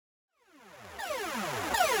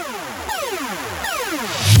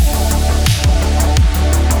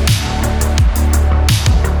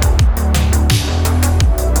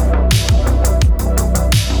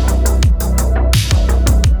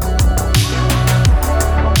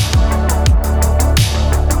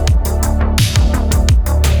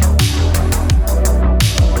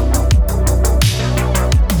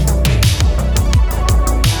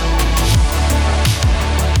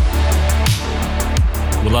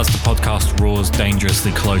as the podcast roars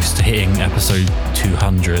dangerously close to hitting episode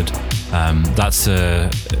 200, that's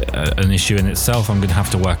an issue in itself. I'm going to have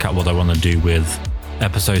to work out what I want to do with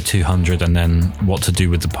episode 200 and then what to do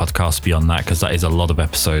with the podcast beyond that, because that is a lot of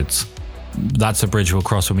episodes. That's a bridge we'll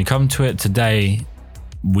cross when we come to it. Today,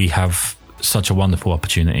 we have such a wonderful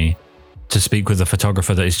opportunity to speak with a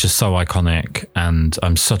photographer that is just so iconic, and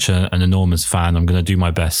I'm such an enormous fan. I'm going to do my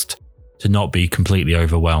best to not be completely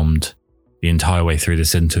overwhelmed the entire way through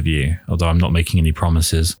this interview, although I'm not making any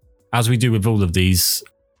promises. As we do with all of these,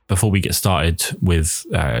 before we get started with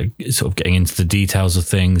sort of getting into the details of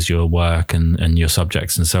things, your work and your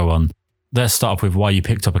subjects and so on, let's start off with why you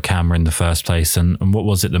picked up a camera in the first place, and what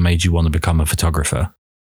was it that made you want to become a photographer?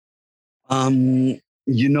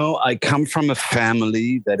 I come from a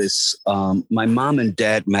family that is, my mom and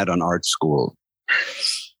dad met on art school.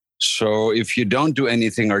 So if you don't do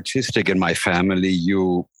anything artistic in my family,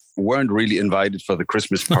 you weren't really invited for the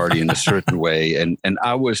Christmas party in a certain way. And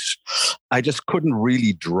I just couldn't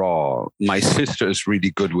really draw. My sister is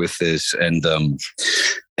really good with this. And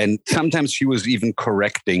sometimes she was even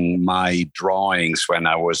correcting my drawings when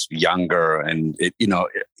I was younger. And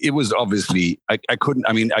it was obviously, I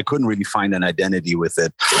couldn't really find an identity with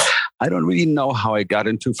it. I don't really know how I got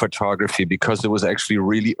into photography because it was actually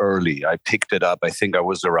really early. I picked it up. I think I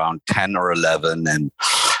was around 10 or 11.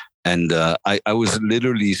 And I was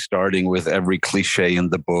literally starting with every cliche in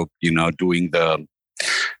the book, doing the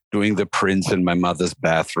prints in my mother's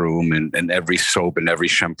bathroom, and every soap and every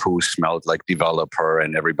shampoo smelled like developer,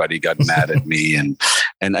 and everybody got mad at me.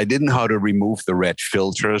 And I didn't know how to remove the red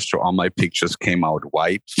filters, so all my pictures came out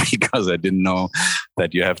white because I didn't know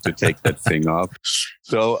that you have to take that thing off.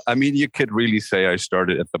 So, you could really say I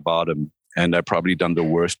started at the bottom, and I probably done the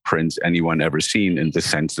worst prints anyone ever seen, in the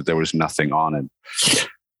sense that there was nothing on it.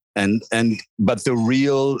 But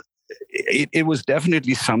it was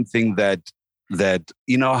definitely something that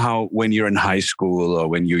how when you're in high school or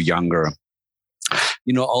when you're younger,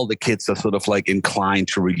 all the kids are sort of like inclined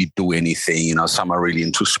to really do anything. Some are really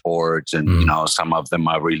into sports, and some of them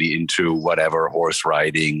are really into whatever, horse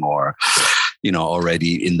riding, or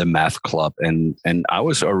already in the math club. And I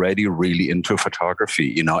was already really into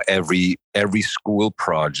photography. Every school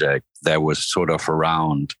project that was sort of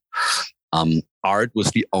around, art was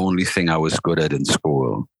the only thing I was good at in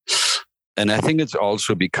school. And I think it's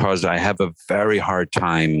also because I have a very hard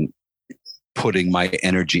time putting my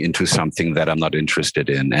energy into something that I'm not interested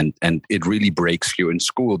in. And it really breaks you in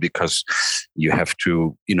school because you have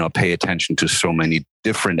to, pay attention to so many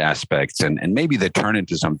different aspects, and maybe they turn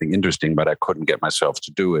into something interesting, but I couldn't get myself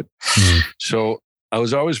to do it. So I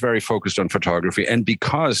was always very focused on photography. And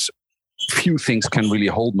because few things can really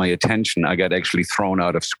hold my attention, I got actually thrown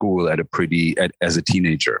out of school as a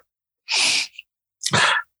teenager.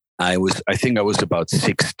 I think I was about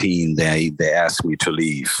 16. They asked me to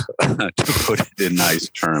leave, to put it in nice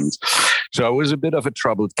terms. So I was a bit of a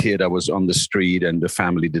troubled kid. I was on the street, and the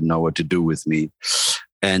family didn't know what to do with me.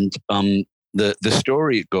 And the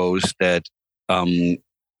story goes that to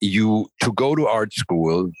go to art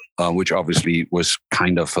school, which obviously was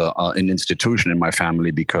kind of an institution in my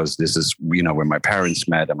family, because this is where my parents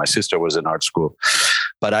met, and my sister was in art school.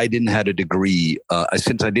 But I didn't have a degree.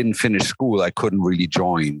 Since I didn't finish school, I couldn't really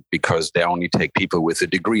join because they only take people with a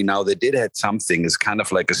degree. Now, they did have something, it's kind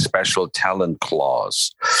of like a special talent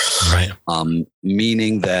clause, right?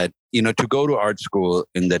 Meaning that, to go to art school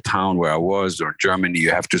in the town where I was, or Germany,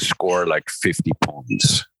 you have to score like 50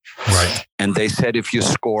 points. Right. And they said, if you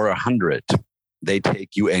score 100, they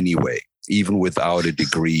take you anyway, even without a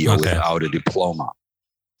degree or without a diploma.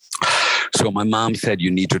 So my mom said, you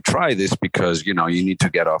need to try this because, you need to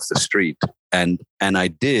get off the street. And I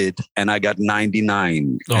did, and I got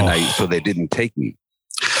 99, so they didn't take me.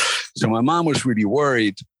 So my mom was really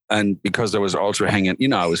worried. And because I was also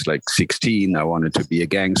hanging, I was like 16, I wanted to be a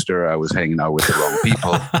gangster. I was hanging out with the wrong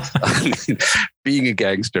people. Being a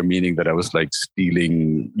gangster, meaning that I was like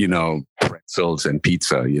stealing, pretzels and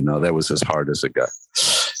pizza, that was as hard as it got.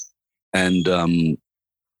 And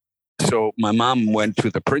so my mom went to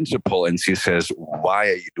the principal, and she says, why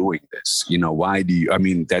are you doing this? Why do you,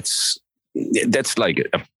 that's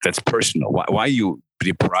personal. Why are you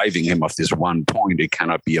depriving him of this one point? It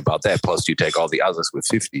cannot be about that. Plus you take all the others with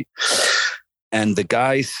 50. And the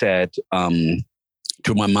guy said to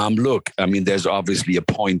my mom, look, there's obviously a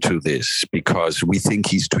point to this because we think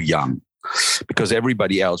he's too young. Because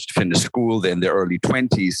everybody else finished school, they're in their early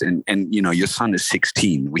 20s, and your son is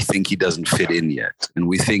 16. We think he doesn't fit in yet. And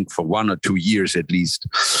we think for 1 or 2 years at least,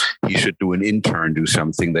 he should do an intern, do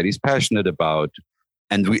something that he's passionate about,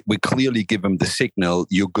 And we clearly give them the signal,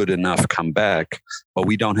 you're good enough, come back. But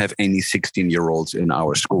we don't have any 16-year-olds in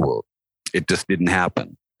our school. It just didn't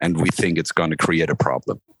happen. And we think it's going to create a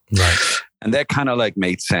problem. Right. And that kind of like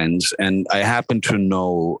made sense. And I happen to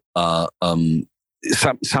know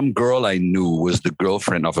some girl I knew was the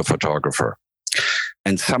girlfriend of a photographer.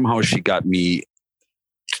 And somehow she got me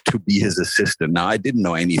to be his assistant. Now, I didn't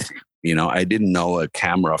know anything. I didn't know a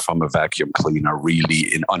camera from a vacuum cleaner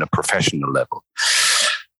really on a professional level.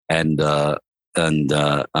 But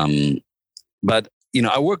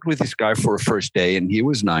I worked with this guy for a first day, and he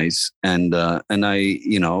was nice. And I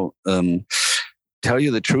tell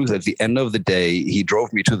you the truth, at the end of the day, he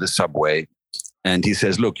drove me to the subway, and he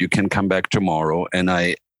says, "Look, you can come back tomorrow." And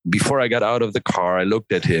before I got out of the car, I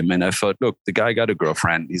looked at him and I thought, look, the guy got a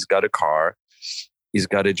girlfriend, he's got a car, he's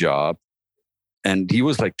got a job. And he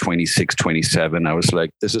was like 26, 27. I was like,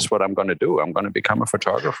 this is what I'm going to do. I'm going to become a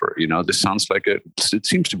photographer. This sounds like it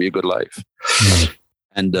seems to be a good life.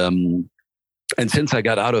 Mm-hmm. And since I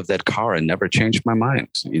got out of that car, I never changed my mind.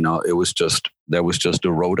 That was just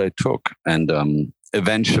the road I took. And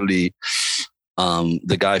eventually,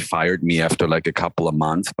 the guy fired me after like a couple of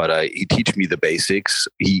months, but he teach me the basics.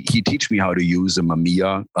 He teach me how to use a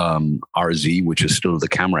Mamiya RZ, which is still the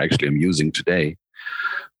camera actually I'm using today.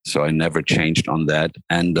 So I never changed on that.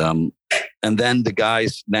 And then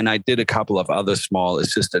then I did a couple of other small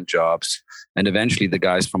assistant jobs. And eventually the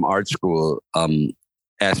guys from art school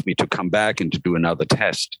asked me to come back and to do another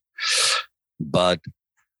test. But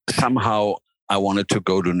somehow I wanted to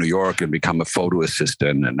go to New York and become a photo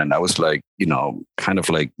assistant. And then I was like,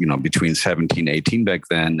 between 17, 18 back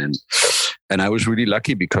then. And I was really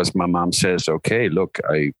lucky because my mom says, okay, look,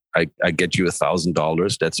 I get you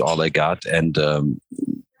 $1,000. That's all I got. And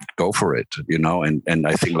go for it, and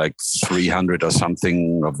I think like 300 or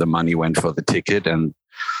something of the money went for the ticket, and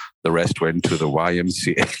the rest went to the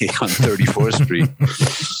YMCA on 34th Street.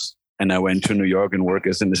 And I went to New York and worked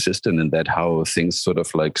as an assistant, and that's how things sort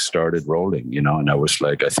of like started rolling, and I was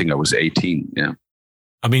like, I think I was 18. Yeah.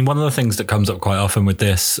 I mean, one of the things that comes up quite often with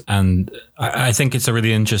this, and I think it's a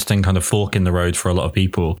really interesting kind of fork in the road for a lot of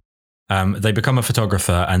people. They become a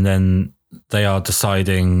photographer and then they are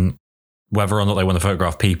deciding whether or not they want to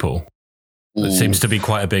photograph people. It seems to be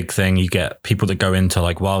quite a big thing. You get people that go into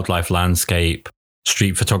like wildlife, landscape,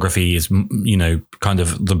 street photography is, kind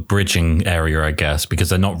of the bridging area, I guess, because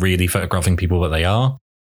they're not really photographing people, but they are.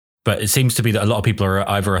 But it seems to be that a lot of people are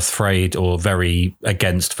either afraid or very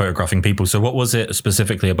against photographing people. So what was it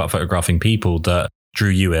specifically about photographing people that drew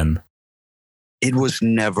you in? It was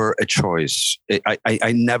never a choice.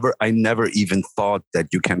 I never even thought that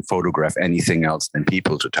you can photograph anything else than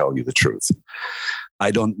people, to tell you the truth. I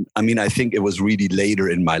think it was really later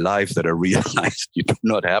in my life that I realized you do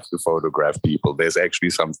not have to photograph people. There's actually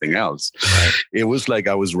something else. Right. It was like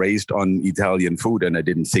I was raised on Italian food and I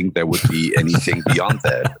didn't think there would be anything beyond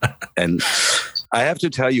that. And I have to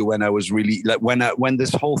tell you, when I was really like when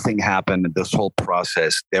this whole thing happened, this whole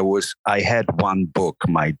process, I had one book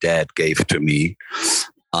my dad gave to me,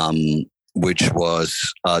 which was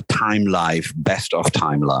Time Life, Best of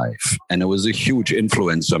Time Life. And it was a huge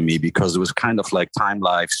influence on me because it was kind of like Time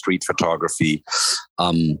Life, street photography,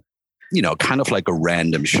 kind of like a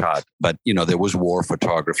random shot. But, there was war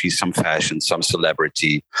photography, some fashion, some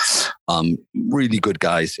celebrity, really good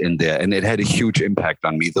guys in there. And it had a huge impact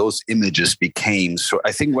on me. Those images became, so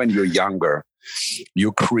I think when you're younger,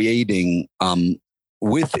 you're creating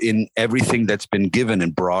within everything that's been given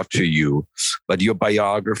and brought to you, but your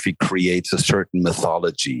biography creates a certain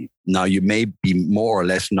mythology. Now, you may be more or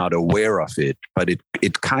less not aware of it, but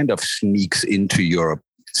it kind of sneaks into your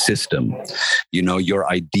system, your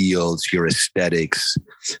ideals, your aesthetics.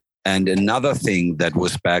 And another thing that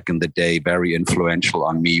was back in the day very influential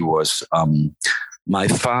on me was my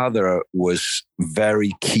father was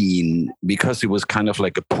very keen, because he was kind of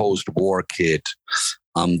like a post-war kid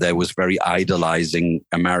that was very idolizing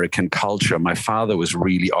American culture. My father was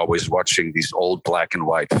really always watching these old black and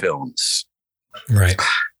white films. Right.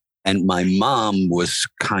 And my mom was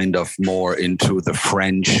kind of more into the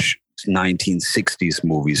French 1960s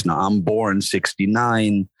movies. Now, I'm born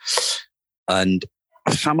 69, and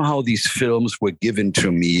somehow these films were given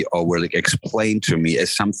to me or were like explained to me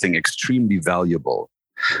as something extremely valuable.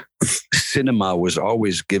 Cinema was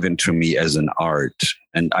always given to me as an art.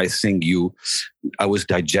 And I think I was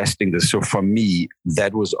digesting this. So for me,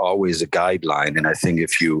 that was always a guideline. And I think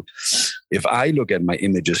if I look at my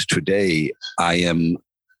images today, I am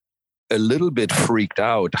a little bit freaked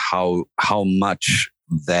out how much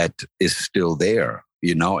that is still there,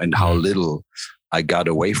 and how little I got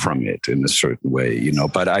away from it in a certain way,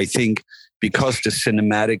 But I think because the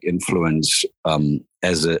cinematic influence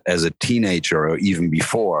as a teenager or even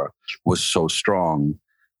before was so strong,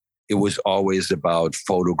 it was always about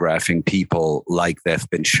photographing people like they've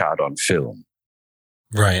been shot on film.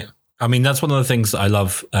 Right. I mean, that's one of the things that I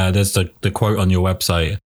love. There's the quote on your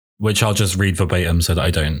website, which I'll just read verbatim so that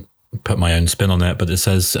I don't put my own spin on it. But it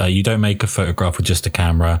says, you don't make a photograph with just a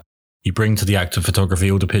camera. You bring to the act of photography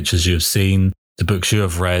all the pictures you have seen, the books you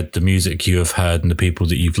have read, the music you have heard, and the people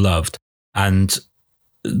that you've loved. And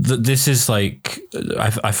this is like,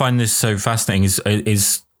 I find this so fascinating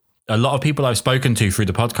is a lot of people I've spoken to through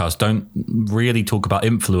the podcast don't really talk about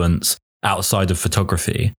influence outside of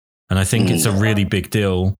photography. And I think it's a really big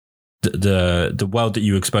deal. The world that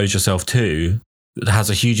you expose yourself to has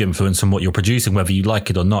a huge influence on what you're producing, whether you like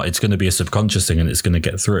it or not. It's going to be a subconscious thing and it's going to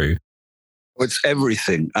get through. It's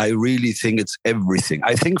everything. I really think it's everything.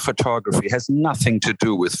 I think photography has nothing to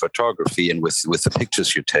do with photography and with the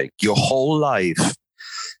pictures you take. Your whole life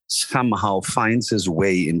somehow finds its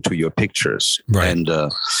way into your pictures. Right.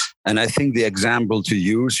 And I think the example to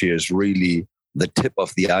use here is really the tip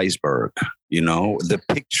of the iceberg. You know, the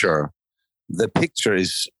picture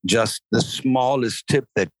is just the smallest tip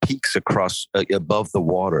that peaks across above the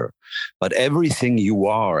water. But everything you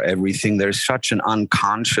are, there's such an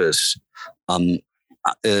unconscious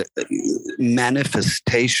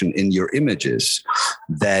manifestation in your images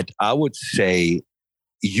that I would say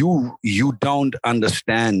you don't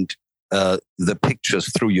understand the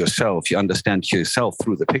pictures through yourself. You understand yourself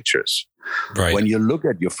through the pictures. Right. When you look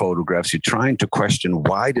at your photographs, you're trying to question,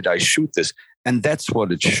 why did I shoot this? And that's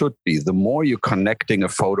what it should be. The more you're connecting a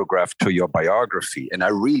photograph to your biography, and I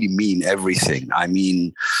really mean everything. I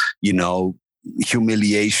mean, you know,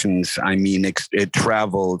 humiliations. I mean,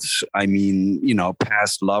 travels. I mean, you know,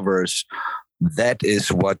 past lovers. That is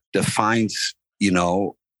what defines, you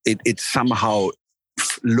know, it somehow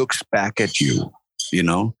looks back at you, you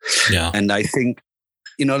know? Yeah. And I think,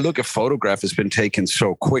 you know, look, a photograph has been taken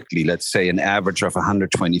so quickly, let's say an average of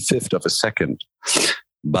 125th of a second.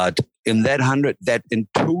 But in that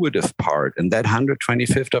intuitive part, in that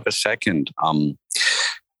 125th of a second,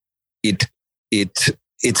 it's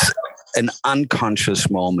an unconscious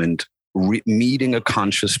moment meeting a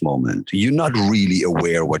conscious moment. You're not really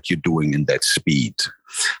aware what you're doing in that speed,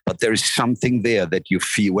 but there is something there that you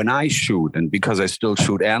feel. When I shoot, and because I still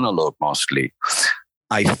shoot analog mostly,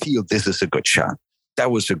 I feel this is a good shot.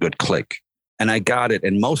 That was a good click. And I got it.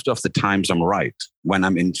 And most of the times I'm right. When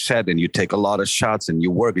I'm in set and you take a lot of shots and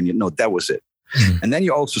you work and you know, that was it. Mm-hmm. And then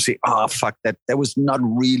you also say, fuck, that was not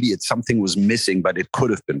really, something was missing, but it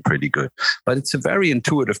could have been pretty good. But it's a very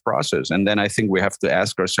intuitive process. And then I think we have to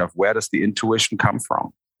ask ourselves, where does the intuition come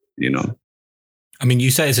from? You know? I mean,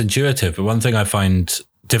 you say it's intuitive, but one thing I find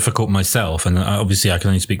difficult myself, and obviously I can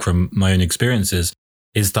only speak from my own experiences,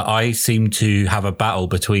 is that I seem to have a battle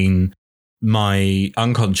between my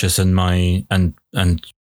unconscious and my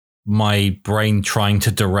brain trying to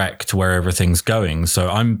direct where everything's going. So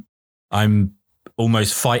I'm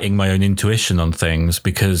almost fighting my own intuition on things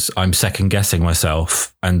because I'm second guessing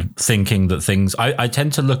myself and thinking that things, I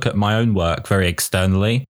tend to look at my own work very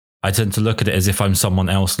externally. I tend to look at it as if I'm someone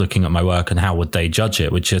else looking at my work and how would they judge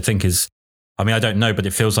it, which I think is, I mean, I don't know, but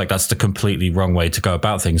it feels like that's the completely wrong way to go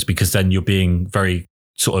about things, because then you're being very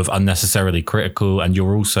sort of unnecessarily critical and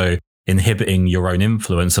you're also inhibiting your own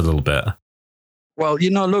influence a little bit. Well,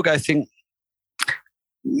 you know, look, I think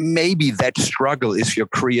maybe that struggle is your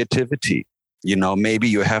creativity. You know, maybe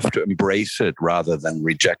you have to embrace it rather than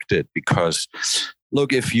reject it, because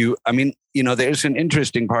look, there's an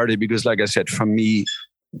interesting part because like I said, for me,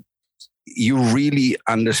 you really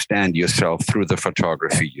understand yourself through the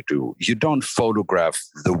photography you do. You don't photograph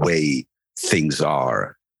the way things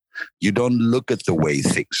are. You don't look at the way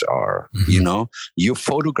things are. Mm-hmm. You know, you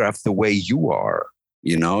photograph the way you are.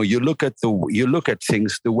 You know, you look at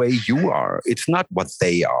things the way you are. It's not what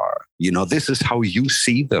they are. You know, this is how you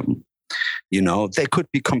see them. You know, they could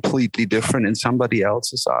be completely different in somebody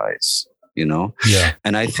else's eyes. You know, yeah.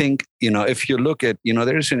 And I think, you know, if you look at, you know,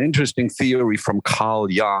 there's an interesting theory from Karl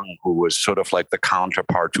Jung, who was sort of like the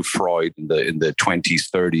counterpart to Freud in the 20s,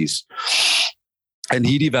 30s. And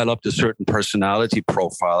he developed a certain personality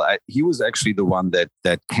profile. He was actually the one that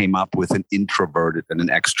came up with an introverted and an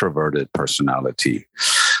extroverted personality.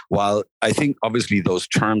 While I think obviously those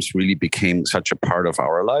terms really became such a part of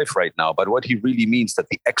our life right now, but what he really means that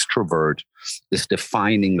the extrovert is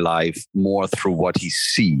defining life more through what he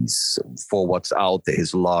sees, for what's out there,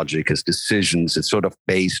 his logic, his decisions. It's sort of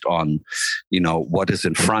based on, you know, what is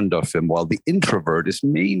in front of him. While the introvert is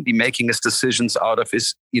mainly making his decisions out of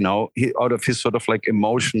his sort of like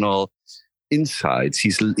emotional insides.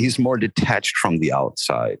 He's more detached from the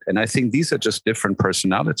outside. And I think these are just different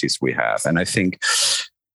personalities we have. And I think,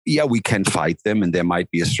 yeah, we can fight them and there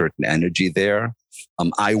might be a certain energy there.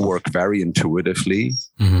 I work very intuitively,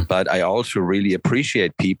 but I also really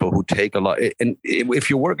appreciate people who take a lot. And if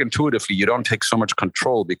you work intuitively, you don't take so much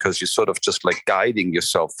control because you're sort of just like guiding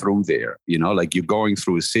yourself through there. You know, like you're going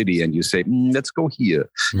through a city and you say, let's go here.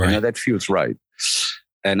 Right. You know, that feels right.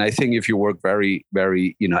 And I think if you work very,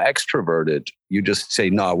 very, extroverted, you just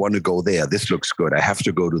say, no, I want to go there. This looks good. I have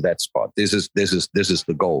to go to that spot. This is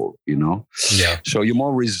the goal, Yeah. So you're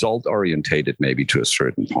more result orientated, maybe to a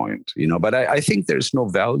certain point, but I think there's no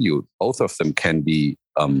value. Both of them can be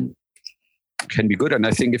good. And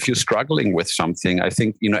I think if you're struggling with something, I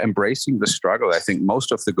think, embracing the struggle, I think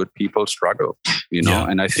most of the good people struggle,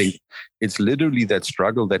 and I think it's literally that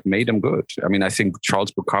struggle that made him good. I mean, I think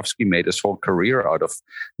Charles Bukowski made his whole career out of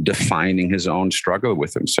defining his own struggle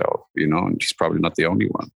with himself, and he's probably not the only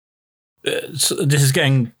one. So this is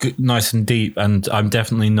getting nice and deep, and I'm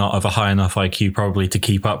definitely not of a high enough IQ probably to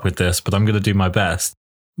keep up with this, but I'm going to do my best.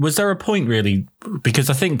 Was there a point really, because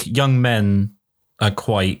I think young men are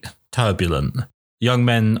quite turbulent. Young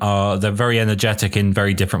men they're very energetic in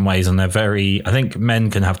very different ways, and I think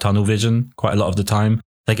men can have tunnel vision quite a lot of the time.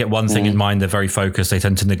 They get one thing in mind, they're very focused, they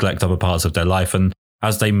tend to neglect other parts of their life. And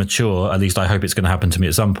as they mature, at least I hope it's going to happen to me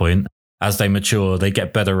at some point, as they mature, they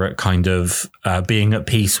get better at kind of being at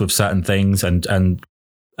peace with certain things and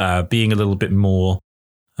being a little bit more,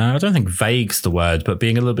 I don't think vague's the word, but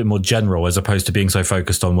being a little bit more general as opposed to being so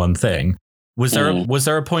focused on one thing. Was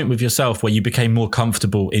there a point with yourself where you became more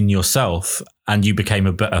comfortable in yourself and you became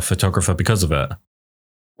a better photographer because of it?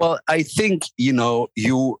 Well, I think,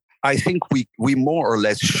 I think we more or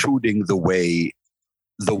less shooting the way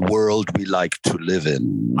the world we like to live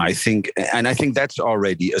in. I think that's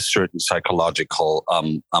already a certain psychological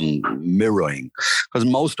mirroring, because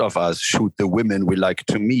most of us shoot the women we like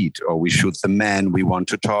to meet, or we shoot the men we want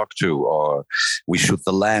to talk to, or we shoot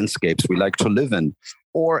the landscapes we like to live in,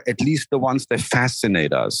 or at least the ones that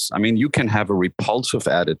fascinate us. I mean, you can have a repulsive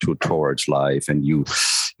attitude towards life and you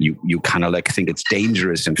kind of like think it's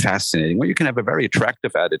dangerous and fascinating, or you can have a very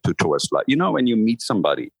attractive attitude towards life. When you meet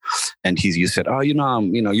somebody and you said, oh, you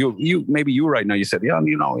right now, you said, yeah,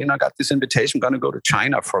 I got this invitation, I'm going to go to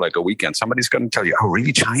China for like a weekend. Somebody's going to tell you, oh,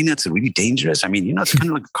 really, China? It's really dangerous. I mean, it's kind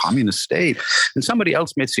of like a communist state. And somebody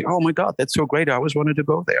else may say, oh my God, that's so great. I always wanted to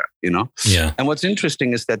go there, Yeah. And what's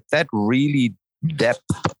interesting is that really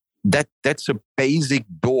that's a basic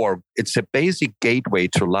door. It's a basic gateway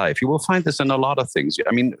to life. You will find this in a lot of things.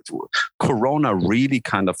 I mean, Corona really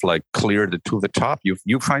kind of like cleared it to the top.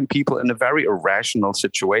 You find people in a very irrational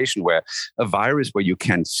situation where a virus where you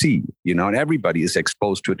can't see, and everybody is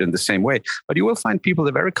exposed to it in the same way. But you will find people that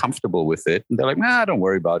are very comfortable with it. And they're like, don't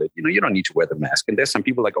worry about it. You don't need to wear the mask. And there's some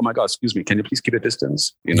people like, oh my God, excuse me, can you please keep a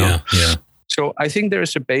distance? Yeah. So I think there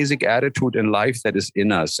is a basic attitude in life that is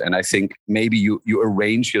in us. And I think maybe you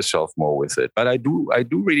arrange yourself more with it. But I do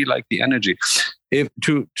really like the energy. If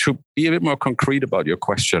to be a bit more concrete about your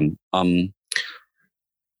question,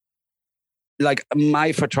 like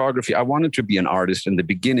my photography, I wanted to be an artist in the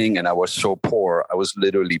beginning, and I was so poor. I was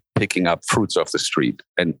literally picking up fruits off the street.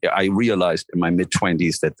 And I realized in my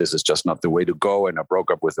mid-20s that this is just not the way to go. And I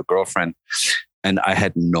broke up with a girlfriend. And I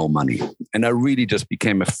had no money. And I really just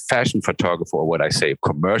became a fashion photographer, or what I say, a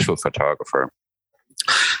commercial photographer.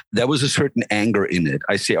 There was a certain anger in it.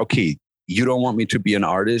 I say, okay, you don't want me to be an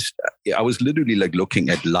artist. I was literally like looking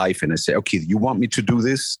at life and I say, okay, you want me to do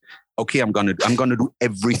this? Okay, I'm gonna do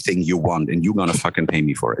everything you want and you're gonna fucking pay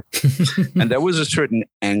me for it. And there was a certain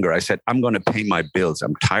anger. I said, I'm gonna pay my bills.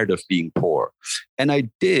 I'm tired of being poor. And I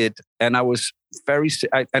did. And I was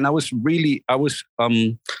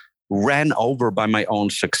ran over by my own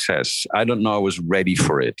success. I don't know. I was ready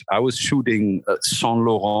for it. I was shooting Saint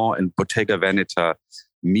Laurent and Bottega Veneta,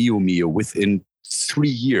 Mio Mio within 3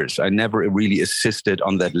 years. I never really assisted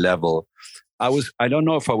on that level. I don't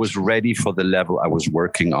know if I was ready for the level I was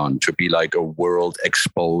working on to be like a world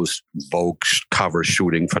exposed Vogue cover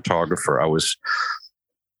shooting photographer.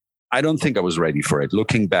 I don't think I was ready for it,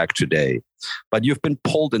 looking back today. But you've been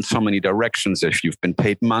pulled in so many directions. If you've been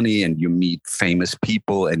paid money and you meet famous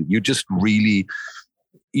people and you just really,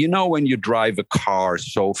 when you drive a car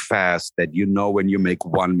so fast that when you make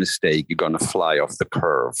one mistake, you're going to fly off the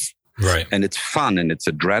curve. Right. And it's fun and it's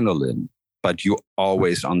adrenaline, but you're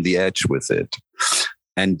always on the edge with it.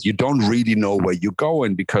 And you don't really know where you're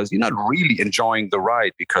going because you're not really enjoying the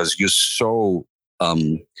ride because you're so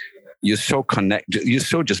connected, you're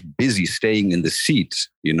so just busy staying in the seat,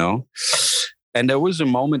 And there was a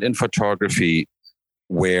moment in photography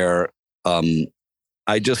where I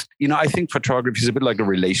I just, I think photography is a bit like a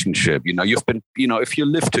relationship. You've been, if you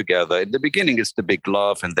live together, in the beginning, it's the big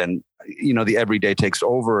love. And then, the everyday takes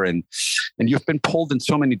over and you've been pulled in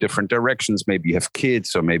so many different directions. Maybe you have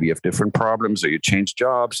kids, or maybe you have different problems, or you change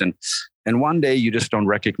jobs. And one day you just don't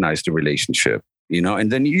recognize the relationship,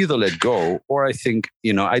 and then you either let go, or I think,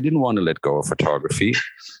 I didn't want to let go of photography.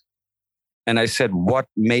 And I said, what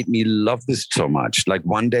made me love this so much? Like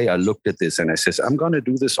one day I looked at this and I said, I'm going to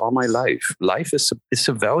do this all my life. Life is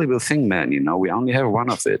a valuable thing, man. We only have one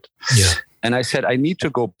of it. Yeah. And I said, I need to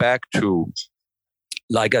go back to,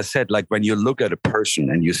 like I said, like when you look at a person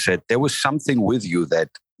and you said, there was something with you that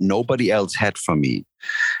nobody else had for me.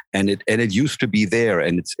 And it used to be there,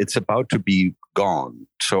 and it's about to be gone.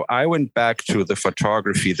 So I went back to the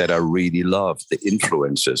photography that I really love, the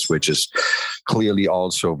influences, which is clearly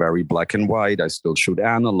also very black and white. I still shoot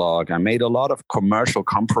analog. I made a lot of commercial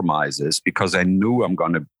compromises because I knew I'm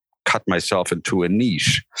going to cut myself into a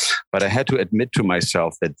niche. But I had to admit to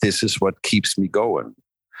myself that this is what keeps me going.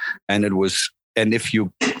 And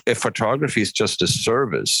if photography is just a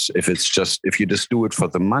service, if you just do it for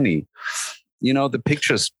the money, the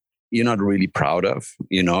pictures you're not really proud of,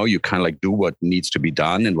 you kind of like do what needs to be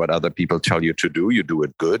done, and what other people tell you to do, you do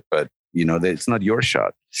it good, but it's not your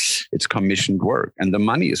shot. It's commissioned work, and the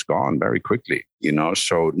money is gone very quickly,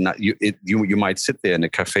 so you might sit there in a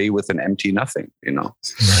cafe with an empty nothing,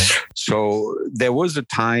 Right. So there was a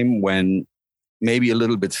time when, maybe a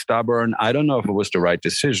little bit stubborn, I don't know if it was the right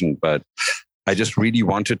decision, but I just really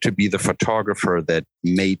wanted to be the photographer that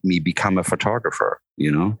made me become a photographer,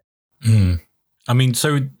 Mm. I mean,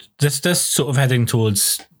 so this sort of heading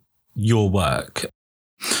towards your work.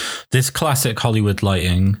 This classic Hollywood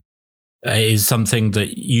lighting is something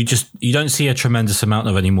that you don't see a tremendous amount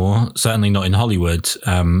of anymore, certainly not in Hollywood.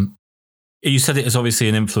 You said it is obviously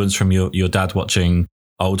an influence from your dad watching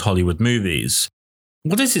old Hollywood movies.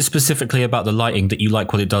 What is it specifically about the lighting that you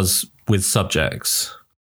like what it does with subjects?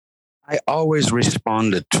 I always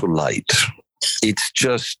responded to light. It's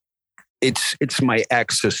just, it's my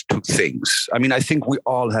access to things. I mean, I think we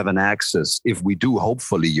all have an access. If we do,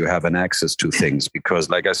 hopefully you have an access to things,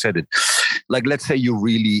 because like I said, let's say you're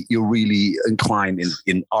really inclined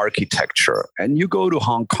in architecture, and you go to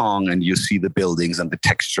Hong Kong and you see the buildings and the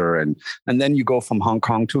texture, and then you go from Hong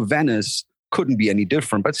Kong to Venice. Couldn't be any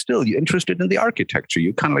different, but still you're interested in the architecture.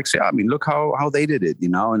 You kind of like say, I mean, look how they did it,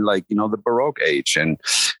 and like, the Baroque age.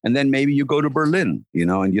 And then maybe you go to Berlin,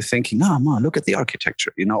 and you're thinking, no, man, look at the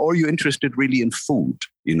architecture, or you're interested really in food,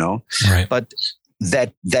 Right. But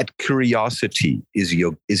that curiosity is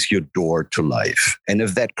your door to life. And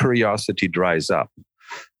if that curiosity dries up,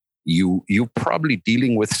 you're probably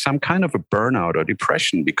dealing with some kind of a burnout or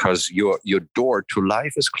depression, because your door to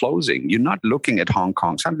life is closing. You're not looking at Hong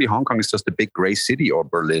Kong. Suddenly Hong Kong is just a big gray city, or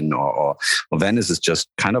Berlin or Venice is just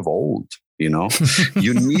kind of old, You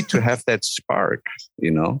need to have that spark,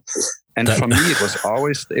 And for me,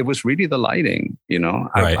 it was really the lighting,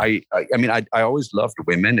 Right. I mean, I always loved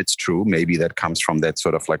women. It's true. Maybe that comes from that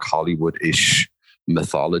sort of like Hollywood-ish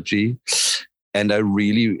mythology. And I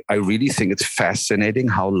really think it's fascinating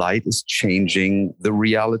how light is changing the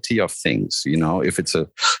reality of things. If it's I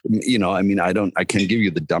can give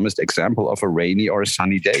you the dumbest example of a rainy or a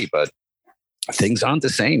sunny day, but things aren't the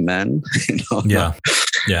same, man. Yeah.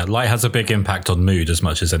 Yeah. Light has a big impact on mood as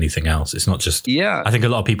much as anything else. It's not just, I think a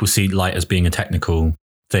lot of people see light as being a technical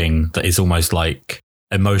thing that is almost like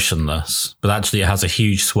emotionless, but actually it has a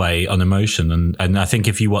huge sway on emotion. And I think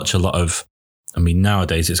if you watch a lot of,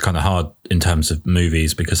 nowadays it's kind of hard in terms of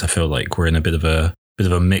movies, because I feel like we're in a bit of a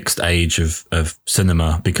mixed age of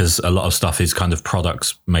cinema, because a lot of stuff is kind of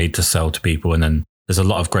products made to sell to people. And then there's a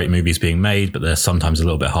lot of great movies being made, but they're sometimes a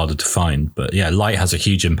little bit harder to find. But yeah, light has a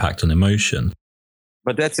huge impact on emotion.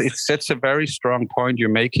 But that's a very strong point you're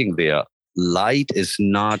making there. Light is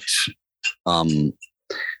not,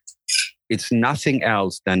 it's nothing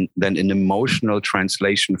else than an emotional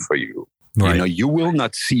translation for you. Right. You will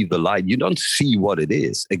not see the light. You don't see what it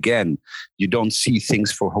is. Again, you don't see things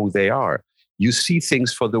for who they are. You see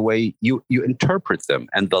things for the way you interpret them,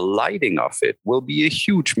 and the lighting of it will be a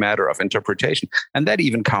huge matter of interpretation. And that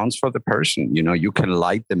even counts for the person. You can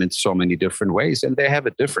light them in so many different ways, and they have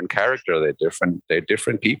a different character. They're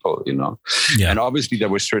different people, Yeah. And obviously there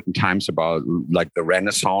were certain times about like the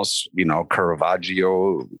Renaissance,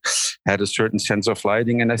 Caravaggio had a certain sense of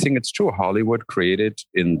lighting. And I think it's true. Hollywood created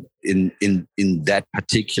in that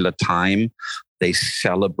particular time, they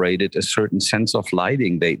celebrated a certain sense of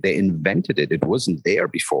lighting. They invented it. It wasn't there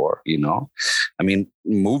before,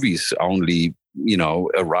 movies only,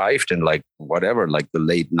 arrived in like the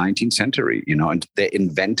late 19th century, and they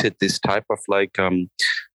invented this type of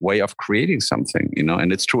way of creating something,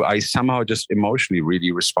 and it's true. I somehow just emotionally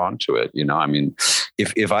really respond to it. I mean,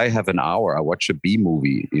 if I have an hour, I watch a B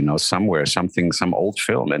movie, somewhere, some old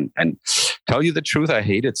film, and tell you the truth, I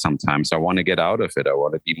hate it sometimes. I want to get out of it. I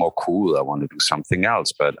want to be more cool. I want to do something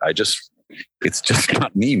else, but it's just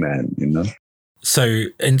not me, man, So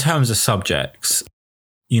in terms of subjects,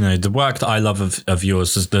 the work that I love of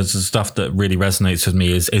yours, there's the stuff that really resonates with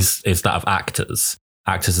me is that of actors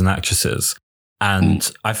and actresses.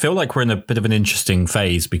 And I feel like we're in a bit of an interesting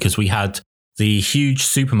phase because we had the huge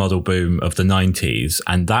supermodel boom of the 90s,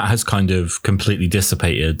 and that has kind of completely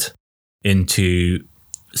dissipated into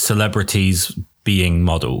celebrities being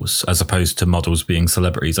models as opposed to models being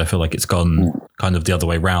celebrities. I feel like it's gone kind of the other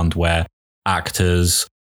way around, where actors,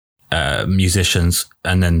 musicians,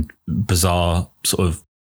 and then bizarre sort of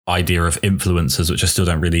idea of influencers, which I still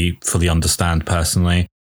don't really fully understand personally,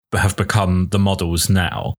 but have become the models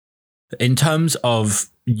now. In terms of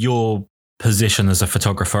your position as a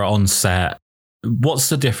photographer on set, what's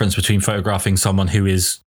the difference between photographing someone who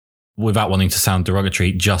is, without wanting to sound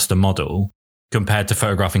derogatory, just a model, compared to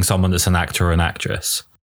photographing someone that's an actor or an actress?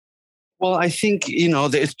 Well, I think,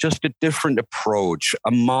 there's just a different approach.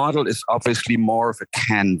 A model is obviously more of a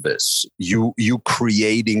canvas. You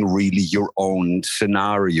creating really your own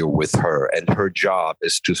scenario with her, and her job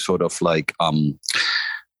is to sort of like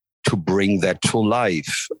to bring that to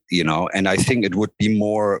life, and I think it would be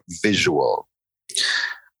more visual.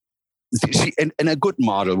 And a good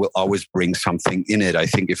model will always bring something in it, I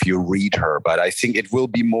think, if you read her, but I think it will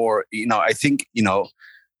be more, I think,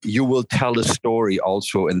 you will tell a story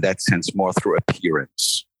also in that sense more through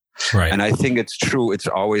appearance. Right. And I think it's true. It's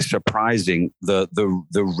always surprising. The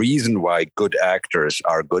reason why good actors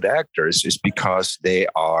are good actors is because they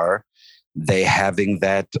having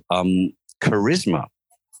that charisma,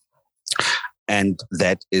 and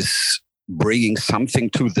that is bringing something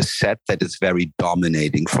to the set that is very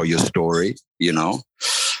dominating for your story,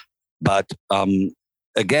 But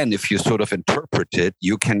again, if you sort of interpret it,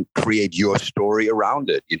 you can create your story around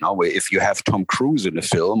it. If you have Tom Cruise in a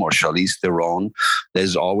film or Charlize Theron,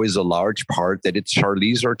 there's always a large part that it's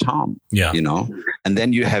Charlize or Tom, and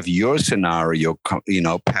then you have your scenario,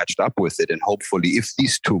 patched up with it. And hopefully if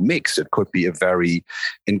these two mix, it could be a very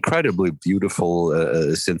incredibly beautiful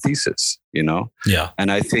synthesis, Yeah.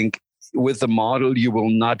 And I think with the model, you will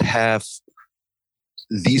not have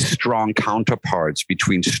these strong counterparts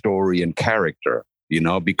between story and character,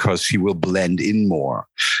 because she will blend in more.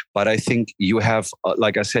 But I think you have,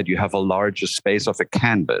 like I said, you have a larger space of a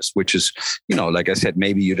canvas, which is, like I said,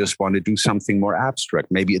 maybe you just want to do something more abstract.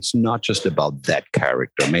 Maybe it's not just about that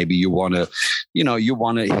character. Maybe you want to, you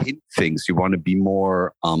want to hint things. You want to be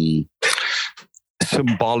more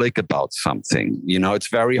symbolic about something. It's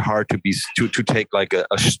very hard to take like a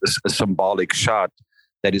symbolic shot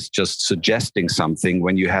that is just suggesting something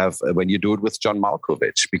when you do it with John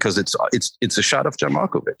Malkovich, because it's a shot of John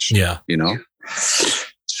Malkovich. Yeah.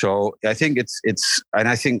 So I think and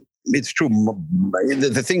I think it's true.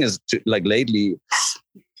 The thing is, like lately,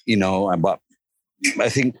 but I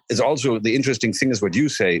think it's also the interesting thing is what you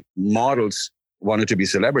say. Models wanted to be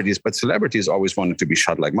celebrities, but celebrities always wanted to be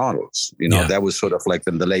shot like models. That was sort of like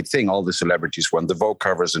the late thing. All the celebrities want the Vogue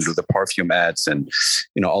covers and do the perfume ads, and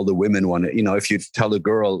all the women want to. If you tell a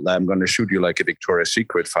girl, "I'm going to shoot you like a Victoria's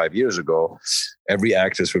Secret" 5 years ago, every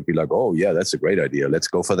actress would be like, "Oh yeah, that's a great idea. Let's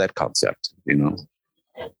go for that concept."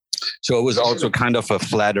 So it was also kind of a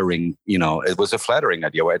flattering, it was a flattering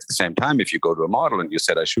idea. Where at the same time, if you go to a model and you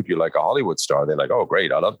said, "I shoot you like a Hollywood star," they're like, "Oh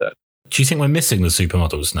great, I love that." Do you think we're missing the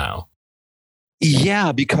supermodels now?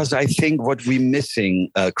 Yeah, because I think what we're missing,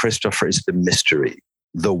 Christopher, is the mystery.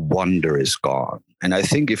 The wonder is gone. And I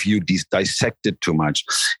think if you dissect it too much,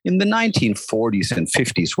 in the 1940s and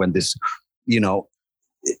 50s, when this,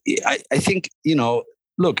 I think,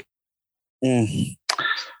 look,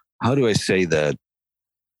 how do I say that?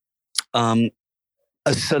 A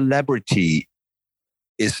celebrity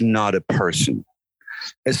is not a person.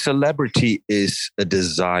 A celebrity is a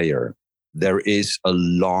desire. There is a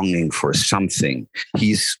longing for something.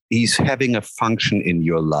 He's having a function in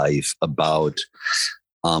your life about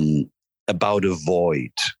a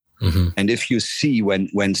void. Mm-hmm. And if you see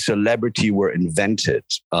when celebrity were invented,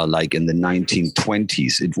 like in the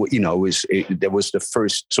 1920s, there was the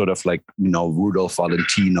first sort of like Rudolph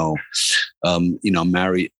Valentino,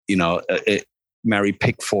 Mary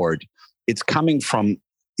Pickford. It's coming from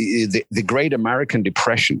the Great American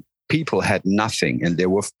Depression. people had nothing and they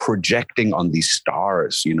were projecting on these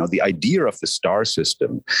stars. The idea of the star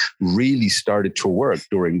system really started to work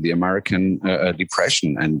during the American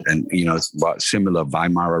Depression and similar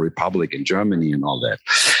Weimar Republic in Germany and all that.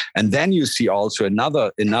 And then you see also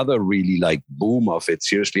another really like boom of it.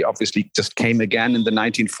 Seriously, obviously just came again in the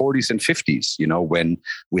 1940s and 50s, when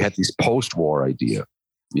we had this post-war idea.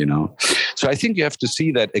 So I think you have to see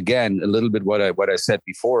that again, a little bit what I said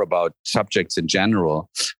before about subjects in general.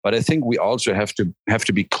 But I think we also have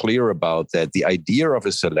to be clear about that. The idea of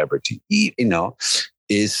a celebrity,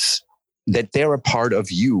 is that they're a part of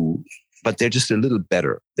you, but they're just a little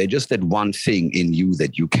better. They're just that one thing in you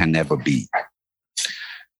that you can never be.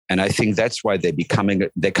 And I think that's why they're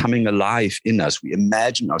coming alive in us. We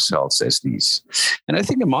imagine ourselves as these. And I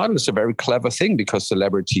think a model is a very clever thing because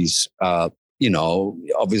celebrities,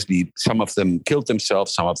 obviously some of them killed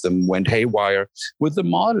themselves, some of them went haywire. With the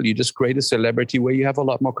model, you just create a celebrity where you have a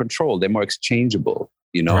lot more control. They're more exchangeable,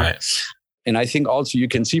 Right. And I think also you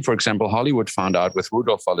can see, for example, Hollywood found out with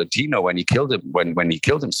Rudolph Valentino when he killed him, when he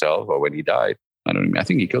killed himself or when he died. I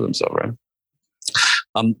think he killed himself, right?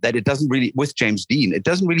 That it doesn't really, with James Dean, it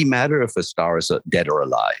doesn't really matter if a star is dead or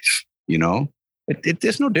alive,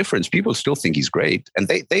 There's no difference. People still think he's great. And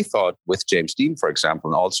they thought with James Dean, for example,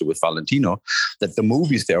 and also with Valentino, that the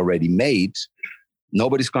movies they already made,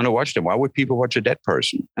 nobody's going to watch them. Why would people watch a dead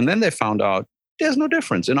person? And then they found out there's no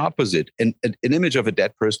difference. In opposite, an image of a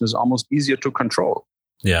dead person is almost easier to control.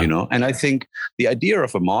 Yeah. And I think the idea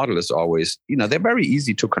of a model is always, they're very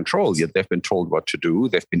easy to control. Yet they've been told what to do.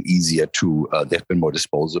 They've been easier to, they've been more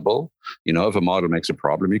disposable. If a model makes a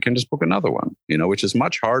problem, you can just book another one, which is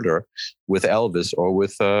much harder with Elvis or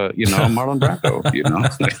with, Marlon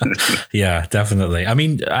Brando, Yeah, definitely. I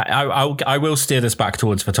mean, I will steer this back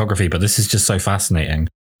towards photography, but this is just so fascinating.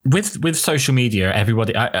 With social media,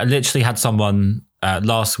 everybody, I literally had someone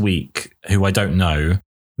last week who I don't know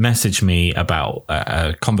message me about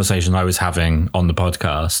a conversation I was having on the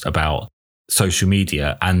podcast about social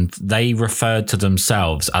media, and they referred to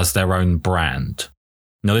themselves as their own brand.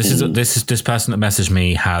 Now, this person that messaged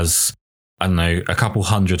me has, I don't know, a couple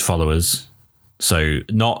hundred followers, so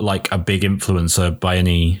not like a big influencer by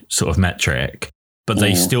any sort of metric, but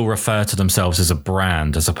they still refer to themselves as a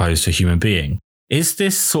brand as opposed to a human being. Is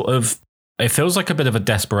this sort of, it feels like a bit of a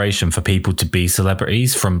desperation for people to be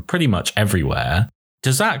celebrities from pretty much everywhere.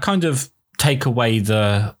 Does that kind of take away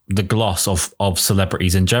the gloss of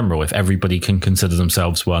celebrities in general if everybody can consider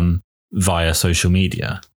themselves one via social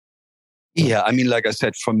media? Yeah, I mean, like I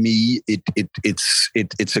said, for me,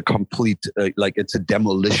 it's a complete it's a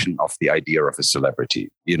demolition of the idea of a celebrity,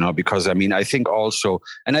 because I mean, I think also,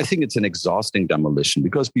 and I think it's an exhausting demolition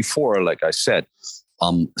because before, like I said,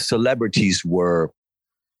 celebrities were,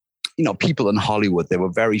 people in Hollywood, they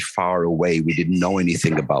were very far away. We didn't know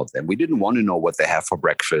anything about them. We didn't want to know what they have for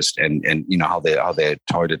breakfast and how their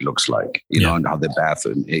toilet looks like, and how their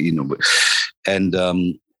bathroom,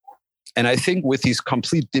 and I think with this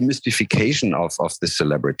complete demystification of the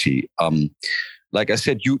celebrity, like I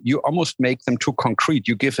said, you almost make them too concrete.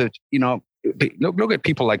 You give it, look at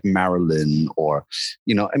people like Marilyn or,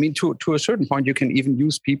 to a certain point, you can even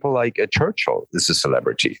use people like Churchill is a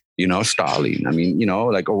celebrity, Stalin,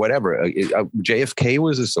 or whatever. JFK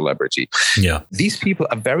was a celebrity. Yeah. These people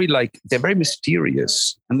are they're very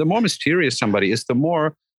mysterious. And the more mysterious somebody is, the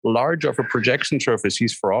more large of a projection surface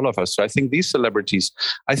he's for all of us. So I think these celebrities,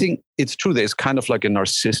 I think it's true. There's kind of like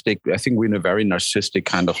I think we're in a very narcissistic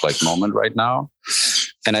kind of like moment right now.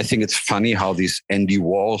 And I think it's funny how this Andy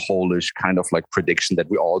Warholish kind of like prediction that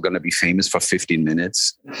we're all going to be famous for 15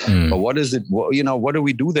 minutes. But what is it? What do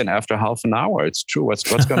we do then after half an hour? It's true. What's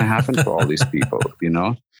going to happen for all these people,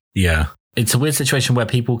 Yeah. It's a weird situation where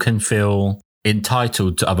people can feel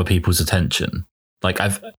entitled to other people's attention. Like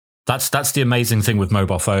that's the amazing thing with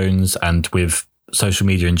mobile phones and with social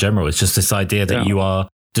media in general. It's just this idea that you are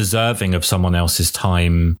deserving of someone else's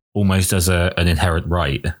time almost as an inherent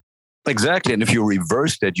right. Exactly. And if you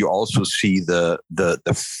reverse that, you also see the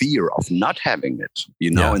fear of not having it,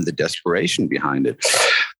 and the desperation behind it.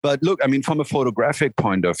 But look, I mean, from a photographic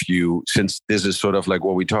point of view, since this is sort of like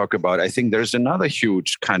what we talk about, I think there's another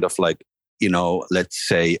huge kind of like, let's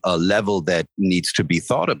say a level that needs to be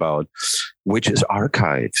thought about, which is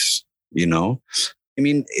archives, I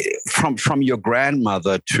mean, from your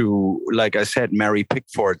grandmother to, like I said, Mary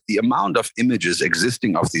Pickford, the amount of images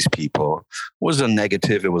existing of these people was a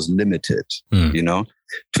negative. It was limited,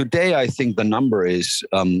 Today, I think the number is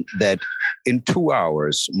that in 2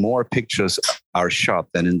 hours, more pictures are shot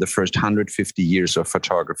than in the first 150 years of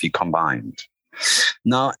photography combined.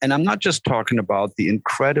 Now, and I'm not just talking about the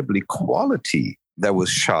incredibly quality that was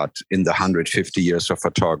shot in the 150 years of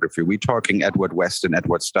photography. We're talking Edward West and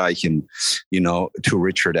Edward Steichen, to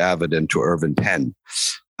Richard Avid and to Irving Penn.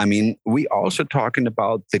 I mean, we also talking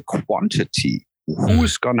about the quantity.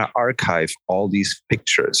 Who's going to archive all these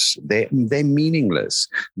pictures? They're meaningless.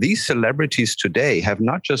 These celebrities today have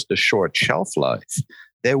not just a short shelf life.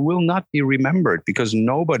 They will not be remembered because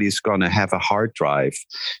nobody's going to have a hard drive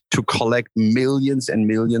to collect millions and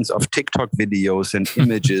millions of TikTok videos and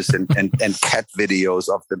images and cat videos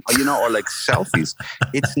of them, or like selfies.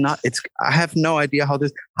 I have no idea how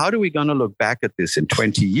are we going to look back at this in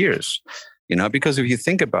 20 years? Because if you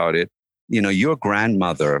think about it, your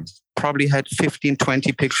grandmother probably had 15,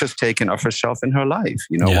 20 pictures taken of herself in her life.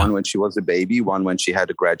 One when she was a baby, one when she had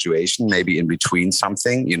a graduation, maybe in between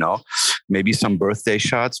something, maybe some birthday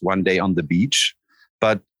shots, one day on the beach.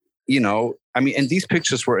 But, and these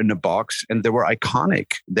pictures were in a box and they were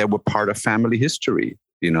iconic. They were part of family history.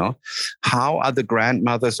 How are the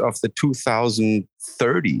grandmothers of the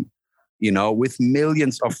 2030? With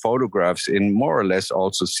millions of photographs in more or less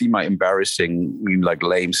also semi-embarrassing, like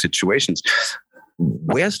lame situations.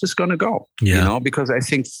 Where's this going to go? Because I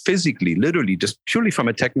think physically, literally, just purely from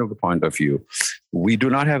a technical point of view, we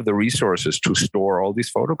do not have the resources to store all these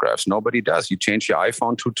photographs. Nobody does. You change your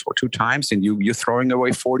iPhone two times and you're throwing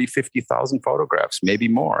away 40, 50,000 photographs, maybe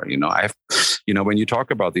more. When you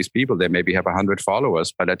talk about these people, they maybe have 100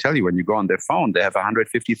 followers, but I tell you, when you go on their phone, they have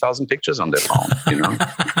 150,000 pictures on their phone.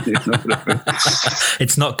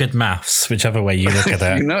 It's not good maths, whichever way you look at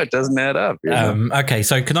it. It doesn't add up. Okay,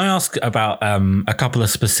 so can I ask about a couple of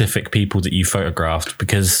specific people that you photographed?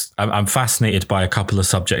 Because I'm fascinated by a couple of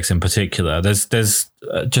subjects in particular. There's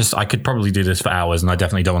just, I could probably do this for hours, and I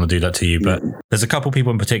definitely don't want to do that to you, but there's a couple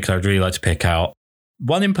people in particular I'd really like to pick out.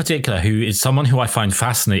 One in particular who is someone who I find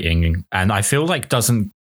fascinating, and I feel like I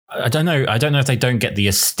don't know if they don't get the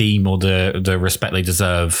esteem or the respect they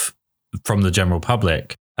deserve from the general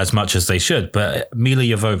public as much as they should, but Milla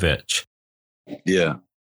Jovovich. Yeah.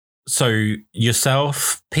 So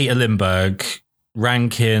yourself, Peter Lindbergh,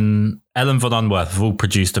 Rankin, Ellen von Unworth have all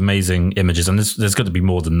produced amazing images, and there's got to be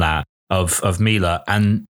more than that of Milla.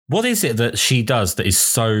 And what is it that she does that is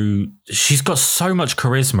she's got so much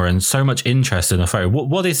charisma and so much interest in a photo?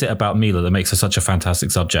 What is it about Milla that makes her such a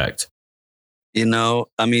fantastic subject?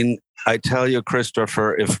 I tell you,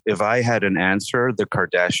 Christopher, if I had an answer, the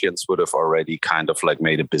Kardashians would have already kind of like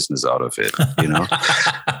made a business out of it,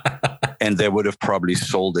 and they would have probably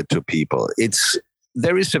sold it to people.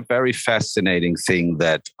 There is a very fascinating thing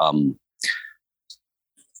that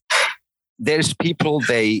there's people,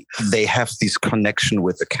 they have this connection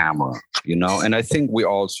with the camera, and I think we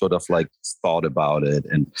all sort of like thought about it.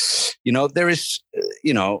 And, there is,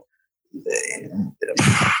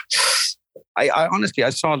 I honestly, I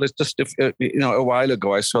saw this just, a while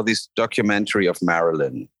ago, I saw this documentary of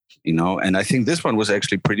Marilyn, and I think this one was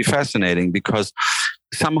actually pretty fascinating because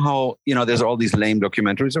somehow, there's all these lame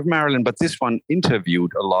documentaries of Marilyn, but this one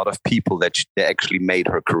interviewed a lot of people that they actually made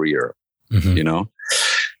her career,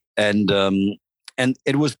 And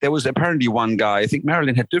there was apparently one guy, I think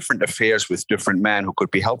Marilyn had different affairs with different men who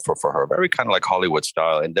could be helpful for her, very kind of like Hollywood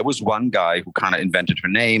style. And there was one guy who kind of invented her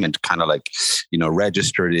name and kind of like,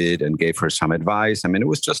 registered it and gave her some advice. I mean, it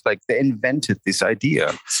was just like they invented this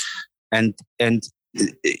idea. And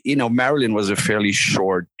Marilyn was a fairly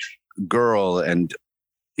short girl, and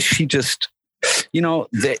she just,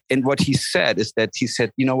 and what he said is that he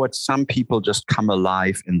said, some people just come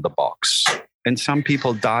alive in the box. And some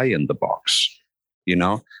people die in the box,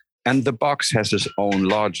 and the box has its own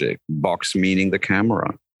logic, box meaning the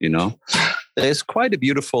camera, There's quite a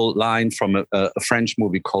beautiful line from a French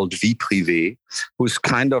movie called Vie Privée, who's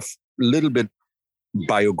kind of a little bit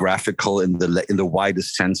biographical in the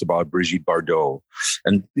widest sense about Brigitte Bardot.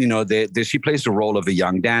 And, she plays the role of a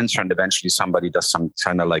young dancer, and eventually somebody does some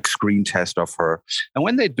kind of like screen test of her. And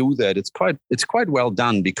when they do that, it's quite well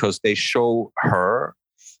done because they show her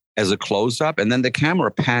as a close-up, and then the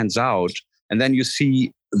camera pans out, and then you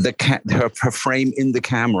see her frame in the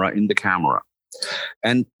camera.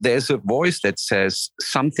 And there's a voice that says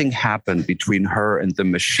something happened between her and the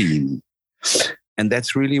machine. And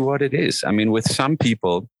that's really what it is. I mean, with some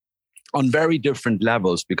people on very different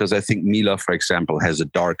levels, because I think Milla, for example, has a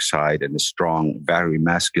dark side and a strong, very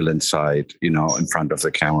masculine side, in front of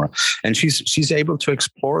the camera. And she's able to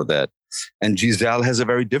explore that. And Giselle has a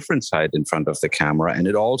very different side in front of the camera, and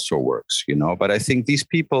it also works, But I think these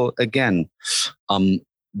people, again,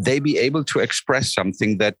 they be able to express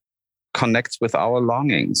something that connects with our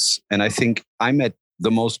longings. And I think I met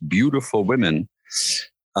the most beautiful women,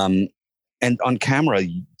 and on camera,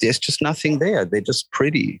 there's just nothing there. They're just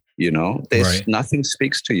pretty, There's nothing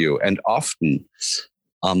speaks to you. And often,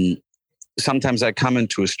 sometimes I come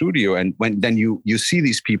into a studio and then you see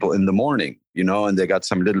these people in the morning, and they got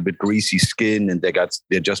some little bit greasy skin and they got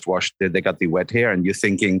the wet hair, and you're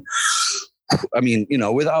thinking, I mean,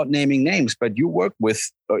 without naming names, but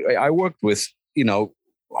I worked with,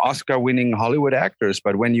 Oscar-winning Hollywood actors.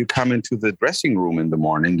 But when you come into the dressing room in the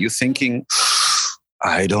morning, you're thinking,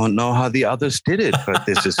 I don't know how the others did it, but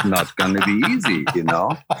this is not going to be easy,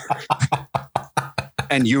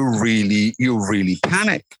 And you really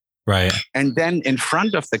panic. Right. And then in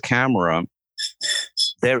front of the camera,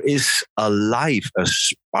 there is a life, a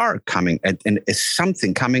spark coming, and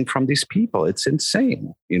something coming from these people. It's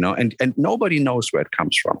insane, and nobody knows where it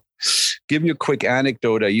comes from. Give you a quick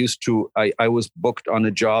anecdote. I was booked on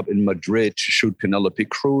a job in Madrid to shoot Penelope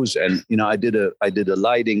Cruz, and I did a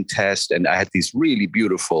lighting test, and I had these really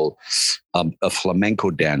beautiful a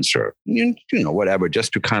flamenco dancer, whatever,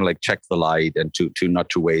 just to kind of like check the light and to not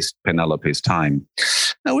to waste Penelope's time.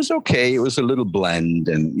 That was okay. It was a little blend,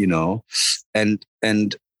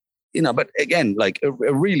 but again, like a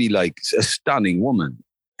really like a stunning woman.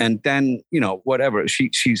 And then, whatever,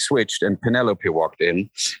 she switched and Penelope walked in,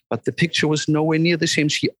 but the picture was nowhere near the same.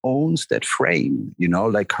 She owns that frame,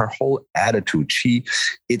 like her whole attitude.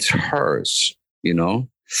 It's hers,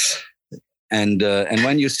 And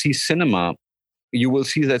when you see cinema, you will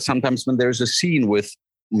see that sometimes when there's a scene with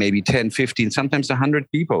maybe 10, 15, sometimes 100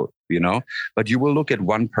 people, but you will look at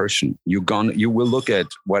one person. You will look at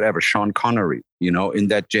whatever, Sean Connery, in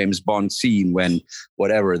that James Bond scene when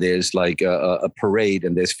whatever, there's like a parade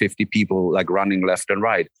and there's 50 people like running left and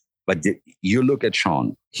right. But you look at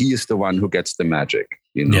Sean, he is the one who gets the magic,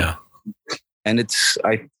 Yeah. And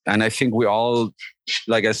I think we all,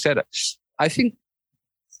 like I said, I think,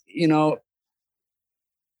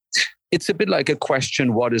 it's a bit like a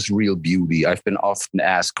question, what is real beauty? I've been often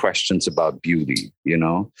asked questions about beauty,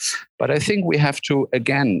 but I think we have to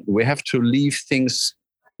leave things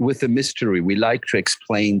with a mystery. We like to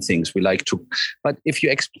explain things. But if you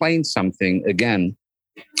explain something, again,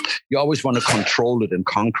 you always want to control it and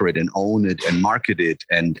conquer it and own it and market it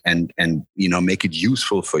and make it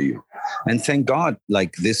useful for you. And thank God,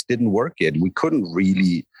 like this didn't work yet.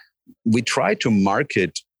 We tried to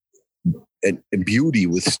market and beauty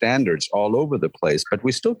with standards all over the place, but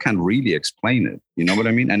we still can't really explain it. You know what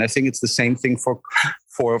I mean? And I think it's the same thing for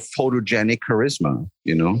photogenic charisma,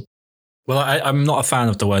 Well, I'm not a fan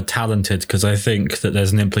of the word talented because I think that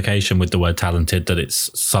there's an implication with the word talented that it's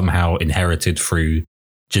somehow inherited through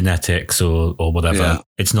genetics or whatever. Yeah.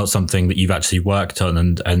 It's not something that you've actually worked on.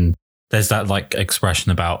 And there's that like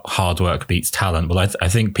expression about hard work beats talent. Well, I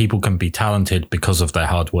think people can be talented because of their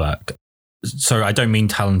hard work. So I don't mean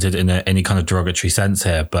talented in any kind of derogatory sense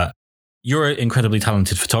here, but you're an incredibly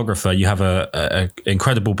talented photographer. You have a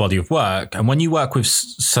incredible body of work. And when you work with,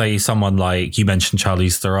 say, someone like you mentioned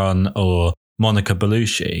Charlize Theron or Monica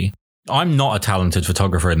Bellucci, I'm not a talented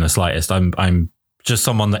photographer in the slightest. I'm just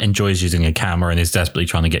someone that enjoys using a camera and is desperately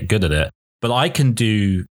trying to get good at it. But I can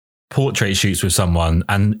do portrait shoots with someone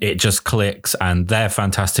and it just clicks and they're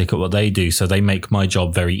fantastic at what they do. So they make my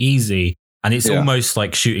job very easy. And it's almost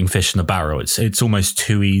like shooting fish in a barrel. It's almost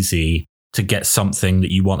too easy to get something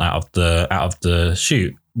that you want out of the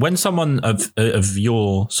shoot. When someone of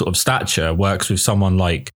your sort of stature works with someone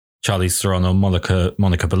like Charlize Theron or Monica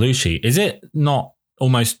Bellucci, is it not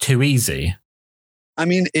almost too easy? I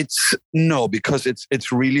mean, because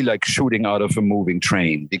it's really like shooting out of a moving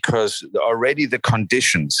train because already the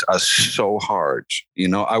conditions are so hard.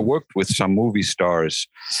 I worked with some movie stars.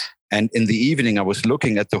 And in the evening, I was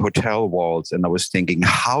looking at the hotel walls and I was thinking,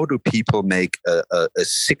 how do people make a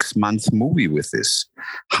 6-month movie with this?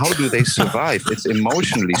 How do they survive? It's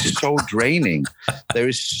emotionally so draining. There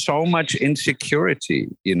is so much insecurity,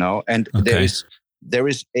 and okay. There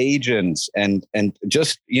is agents and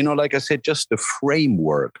just, like I said, just the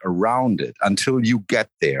framework around it until you get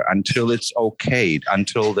there, until it's okayed,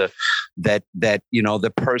 until the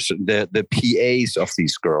person, the PAs of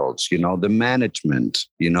these girls, the management,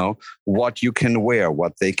 what you can wear,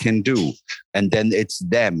 what they can do. And then it's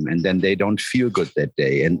them and then they don't feel good that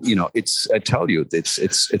day. And, I tell you,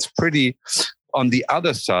 it's pretty on the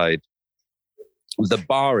other side. The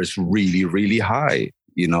bar is really, really high.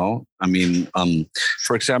 I mean,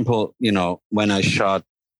 for example, when I shot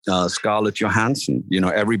Scarlett Johansson,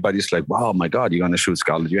 everybody's like, wow, my God, you're going to shoot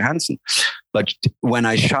Scarlett Johansson. But when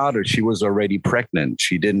I shot her, she was already pregnant.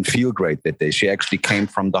 She didn't feel great that day. She actually came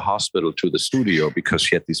from the hospital to the studio because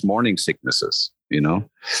she had these morning sicknesses,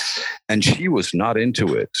 and she was not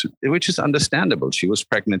into it, which is understandable. She was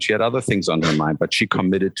pregnant. She had other things on her mind, but she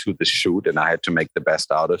committed to the shoot and I had to make the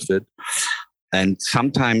best out of it. And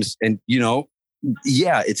sometimes, and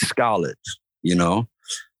yeah, it's scarlet,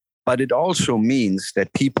 but it also means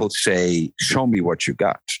that people say, show me what you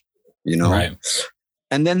got, Right.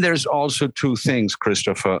 And then there's also two things,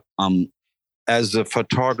 Christopher. As a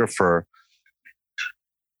photographer,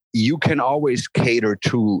 you can always cater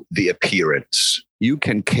to the appearance. You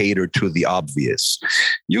can cater to the obvious.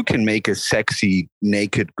 You can make a sexy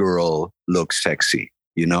naked girl look sexy,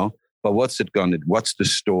 but what's the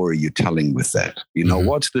story you're telling with that?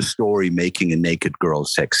 What's the story making a naked girl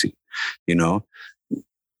sexy? Your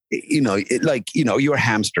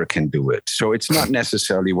hamster can do it. So it's not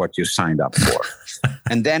necessarily what you signed up for.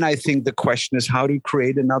 And then I think the question is, how do you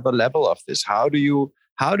create another level of this? How do you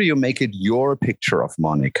make it your picture of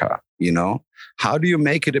Monica? How do you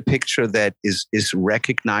make it a picture that is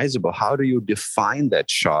recognizable? How do you define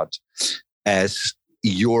that shot as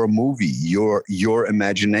your movie, your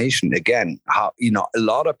imagination? Again, how, a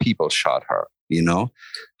lot of people shot her,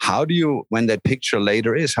 how do you, when that picture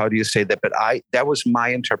later is, how do you say that? But that was my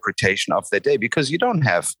interpretation of that day, because you don't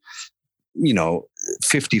have,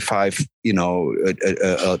 55,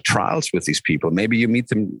 trials with these people. Maybe you meet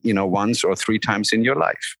them, once or three times in your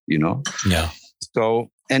life, Yeah. So,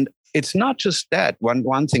 and it's not just that.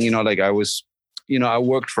 One thing, I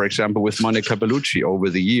worked, for example, with Monica Bellucci over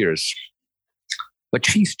the years, but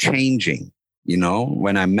she's changing.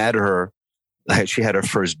 When I met her, she had her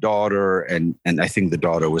first daughter, and I think the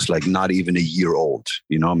daughter was like not even a year old,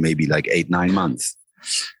 maybe like 8-9 months.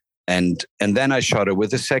 And then I shot her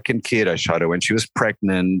with a second kid. I shot her when she was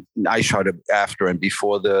pregnant. I shot her after and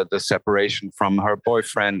before the separation from her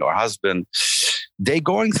boyfriend or husband. They're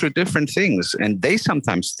going through different things, and they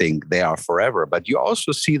sometimes think they are forever, but you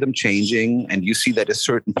also see them changing, and you see that at a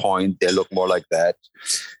certain point they look more like that.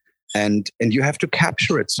 And you have to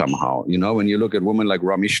capture it somehow. When you look at women like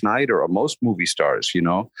Romy Schneider or most movie stars,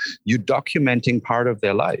 you're documenting part of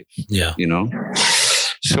their life. Yeah.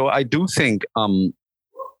 So I do think,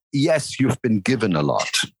 yes, you've been given a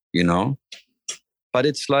lot, but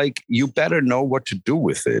it's like, you better know what to do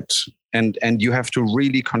with it. And you have to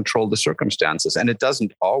really control the circumstances. And it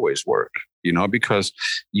doesn't always work, because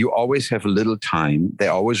you always have little time. They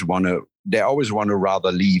always want to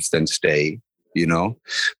rather leave than stay. They're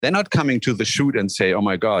not coming to the shoot and say, oh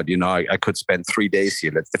my God, I could spend 3 days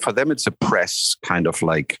here. For them, it's a press kind of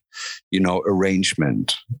like,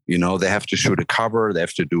 arrangement. They have to shoot a cover. They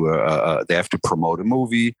have to do they have to promote a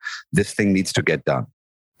movie. This thing needs to get done.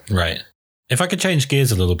 Right. If I could change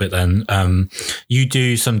gears a little bit, then you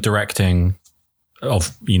do some directing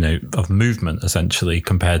of movement, essentially,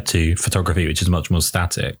 compared to photography, which is much more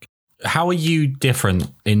static. How are you different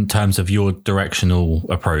in terms of your directional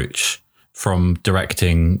approach from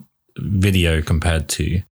directing video compared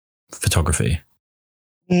to photography?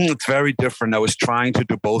 It's very different. I was trying to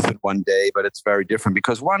do both in one day, but it's very different,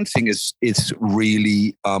 because one thing is, it's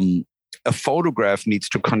really, a photograph needs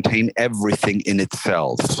to contain everything in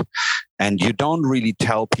itself. And you don't really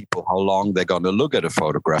tell people how long they're going to look at a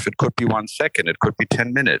photograph. It could be 1 second. It could be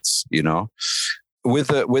 10 minutes,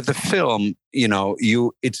 With a film,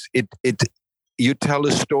 you tell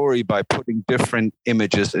a story by putting different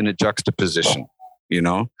images in a juxtaposition,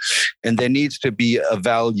 and there needs to be a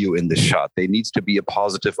value in the shot. There needs to be a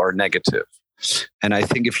positive or negative. And I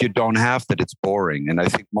think if you don't have that, it's boring. And I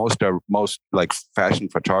think most like fashion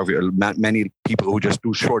photography, or many people who just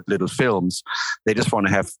do short little films, they just want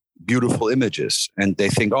to have beautiful images, and they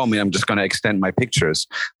think, oh man, I'm just going to extend my pictures.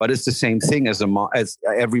 But it's the same thing as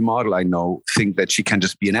every model I know think that she can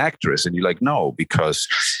just be an actress, and you're like, no, because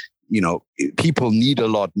people need a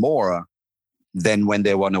lot more than when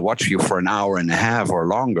they want to watch you for an hour and a half or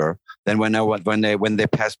longer, than when they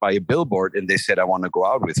pass by a billboard and they said, I want to go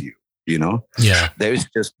out with you. Yeah.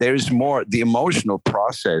 There's more, the emotional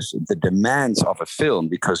process, the demands of a film,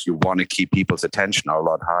 because you want to keep people's attention, are a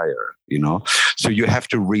lot higher, so you have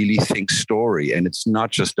to really think story, and it's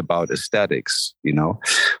not just about aesthetics,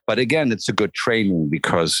 but again, it's a good training,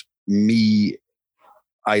 because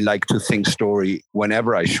I like to think story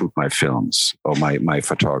whenever I shoot my films or my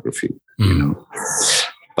photography,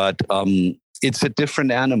 but it's a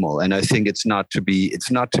different animal, and I think it's not to be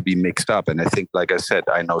mixed up. And I think, like I said,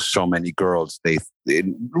 I know so many girls, they're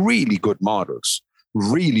really good models,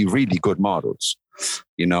 really, really good models,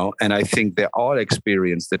 and I think they all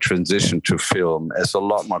experience the transition to film as a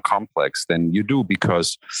lot more complex than you do,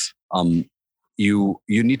 because you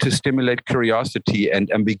need to stimulate curiosity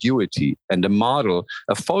and ambiguity. And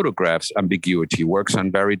a photograph's ambiguity works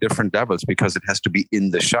on very different levels, because it has to be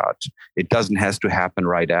in the shot. It doesn't have to happen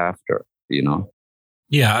right after.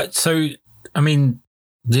 Yeah. So, I mean,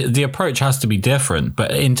 the approach has to be different,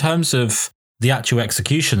 but in terms of the actual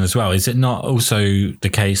execution as well. Is it not also the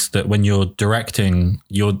case that when you're directing,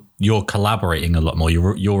 you're collaborating a lot more?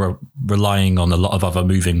 You're relying on a lot of other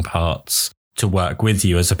moving parts to work with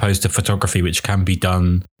you, as opposed to photography, which can be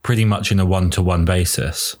done pretty much in a one-to-one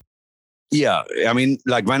basis. Yeah, I mean,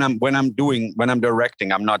 like when I'm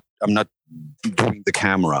directing, I'm not doing the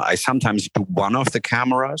camera. I sometimes do one of the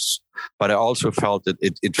cameras, but I also felt that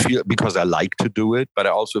it feel, because I like to do it, but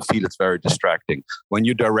I also feel it's very distracting. When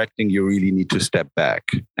you're directing, you really need to step back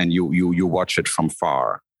and you watch it from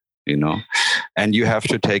far, and you have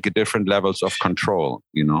to take different levels of control,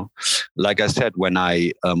 Like I said, when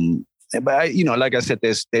like I said,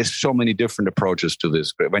 there's so many different approaches to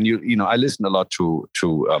this. When I listen a lot to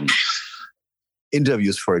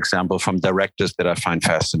interviews, for example, from directors that I find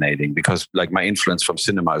fascinating, because like my influence from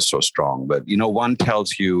cinema is so strong. But one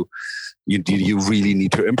tells you really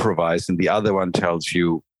need to improvise, and the other one tells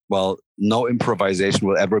you, well, no improvisation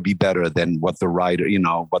will ever be better than what the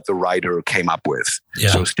writer came up with. Yeah.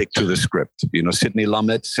 So stick to the script. Sidney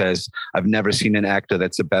Lumet says, I've never seen an actor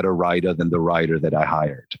that's a better writer than the writer that I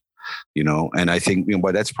hired. And I think,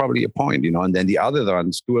 well, that's probably a point, and then the other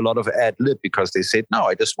ones do a lot of ad lib because they say, no,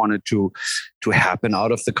 I just wanted to happen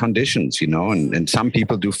out of the conditions, and some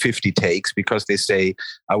people do 50 takes because they say,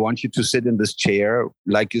 I want you to sit in this chair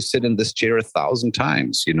like you sit in this chair 1,000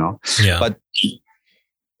 times, Yeah. But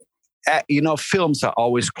films are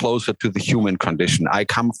always closer to the human condition. I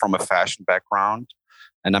come from a fashion background,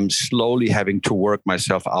 and I'm slowly having to work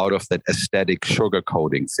myself out of that aesthetic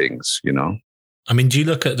sugarcoating things, I mean, do you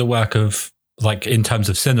look at the work of, like, in terms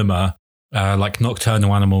of cinema, like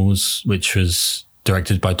Nocturnal Animals, which was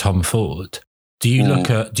directed by Tom Ford? Do you look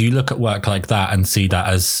at work like that and see that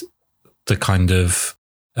as the kind of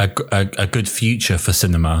a good future for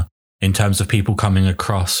cinema in terms of people coming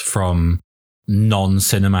across from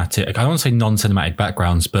non-cinematic? I don't want to say non-cinematic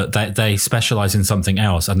backgrounds, but they specialize in something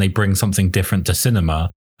else and they bring something different to cinema,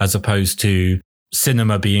 as opposed to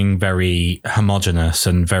cinema being very homogenous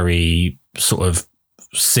and very sort of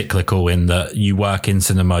cyclical in that you work in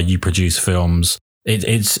cinema, you produce films.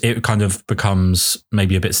 It kind of becomes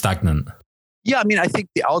maybe a bit stagnant. Yeah, I mean, I think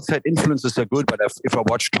the outside influences are good, but if I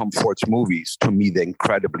watch Tom Ford's movies, to me, they're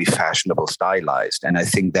incredibly fashionable, stylized. And I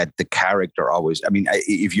think that the character always, I mean,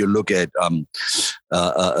 if you look at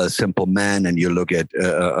A Simple Man and you look at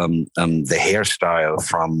the hairstyle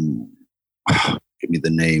from, give me the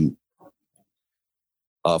name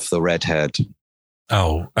of the redhead.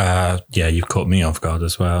 Oh, yeah, you've caught me off guard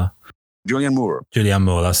as well. Julianne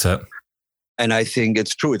Moore, that's it. And I think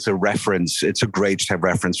it's true. It's a reference. It's a great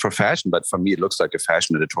reference for fashion. But for me, it looks like a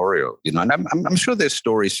fashion editorial, And I'm sure there's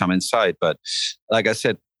stories some inside. But like I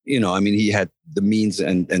said, I mean, he had the means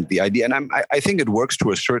and the idea. And I think it works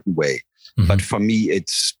to a certain way. Mm-hmm. But for me,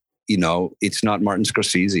 it's not Martin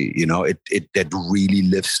Scorsese. It that really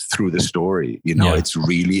lives through the story. Yeah. It's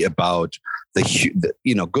really about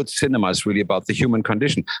good cinema is really about the human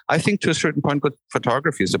condition. I think to a certain point, good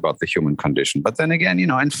photography is about the human condition. But then again,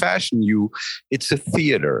 in fashion, it's a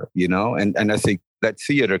theater, and I think that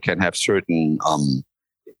theater can have certain,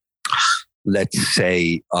 let's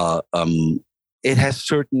say, it has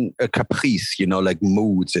certain caprice, like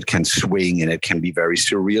moods. It can swing and it can be very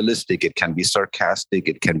surrealistic. It can be sarcastic.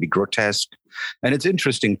 It can be grotesque. And it's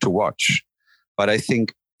interesting to watch. But I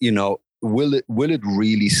think, will it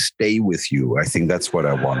really stay with you? I think that's what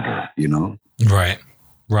I wonder, Right.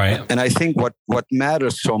 And I think what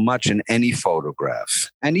matters so much in any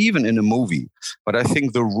photograph and even in a movie, but I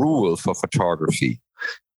think the rule for photography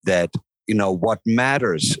that, what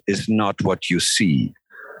matters is not what you see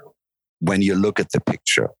when you look at the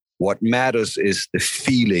picture. What matters is the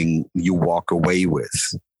feeling you walk away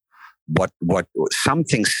with. What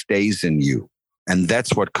something stays in you. And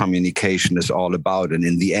that's what communication is all about. And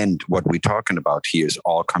in the end, what we're talking about here is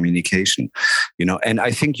all communication, and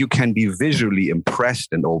I think you can be visually impressed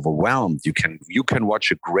and overwhelmed. You can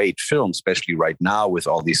watch a great film, especially right now with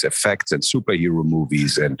all these effects and superhero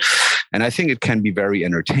movies. And I think it can be very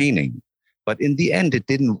entertaining. But in the end, it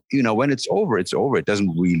didn't, when it's over, it's over. It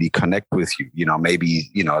doesn't really connect with you. Maybe,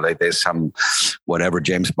 like there's some, whatever,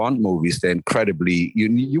 James Bond movies, they're incredibly,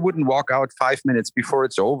 you wouldn't walk out 5 minutes before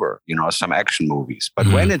it's over, some action movies. But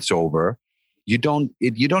when it's over, you don't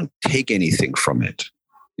take anything from it,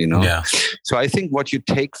 Yeah. So I think what you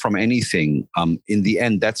take from anything, in the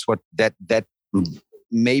end, that's what that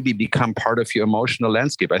maybe become part of your emotional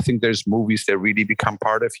landscape. I think there's movies that really become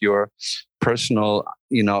part of your personal,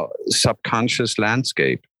 subconscious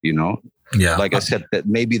landscape, Yeah. Like I said, that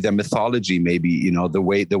maybe the mythology, maybe, the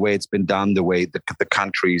way it's been done, the way the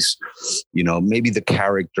countries, maybe the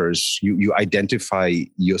characters, you identify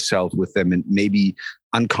yourself with them, and maybe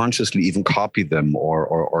unconsciously even copy them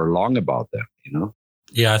or long about them, you know?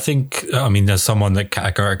 Yeah, I think, I mean, there's someone that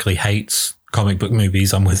categorically hates comic book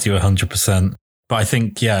movies. I'm with you 100%. But I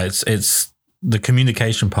think, yeah, it's the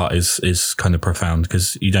communication part is kind of profound,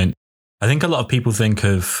 because I think a lot of people think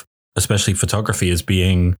of, especially photography, as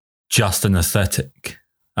being just an aesthetic.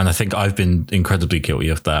 And I think I've been incredibly guilty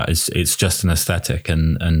of that. It's just an aesthetic,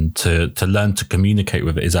 and to learn to communicate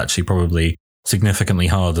with it is actually probably significantly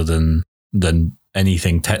harder than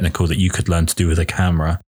anything technical that you could learn to do with a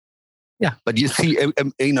camera. Yeah, but you see,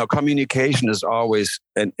 communication is always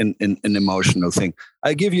an emotional thing.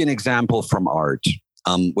 I'll give you an example from art,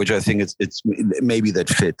 which I think it's maybe that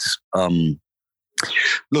fits.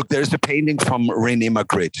 Look, there's a painting from René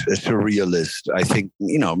Magritte, a surrealist. I think,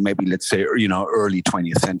 maybe let's say, early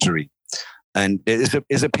 20th century. And it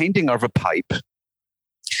is a painting of a pipe.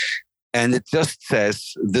 And it just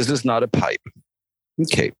says, "This is not a pipe."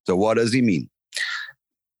 Okay, so what does he mean?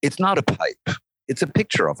 It's not a pipe. It's a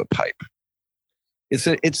picture of a pipe. It's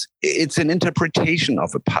an interpretation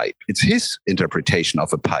of a pipe. It's his interpretation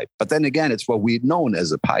of a pipe. But then again, it's what we've known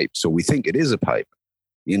as a pipe. So we think it is a pipe.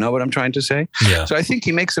 You know what I'm trying to say? Yeah. So I think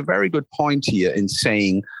he makes a very good point here in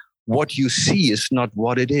saying what you see is not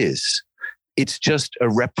what it is. It's just a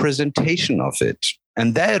representation of it.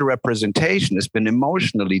 And that representation has been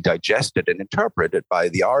emotionally digested and interpreted by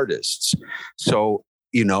the artists. So,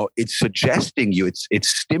 it's suggesting you, it's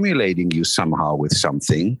stimulating you somehow with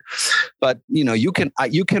something. But, you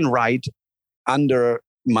can write under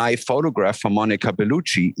my photograph for Monica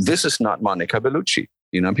Bellucci, "This is not Monica Bellucci."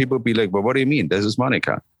 People be like, "Well, what do you mean? This is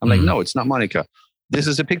Monica." I'm like, "No, it's not Monica. This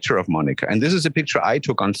is a picture of Monica. And this is a picture I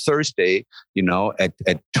took on Thursday,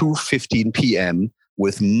 at 2:15 p.m.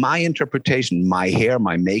 with my interpretation, my hair,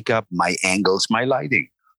 my makeup, my angles, my lighting,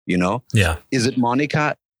 Yeah. Is it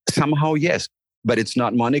Monica? Somehow, yes. But it's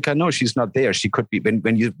not Monica. No, she's not there. She could be,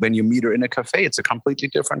 when you meet her in a cafe, it's a completely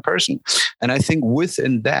different person. And I think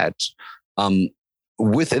within that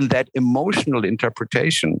emotional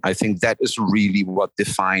interpretation, I think that is really what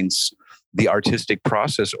defines the artistic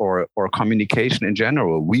process or communication in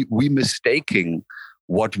general. We mistaking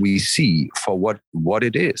what we see for what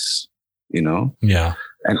it is, Yeah.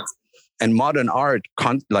 And modern art,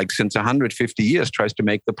 since 150 years, tries to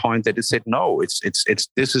make the point that it said, no, it's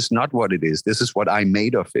this is not what it is. This is what I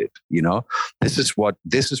made of it. This is what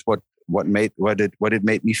it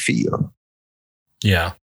made me feel.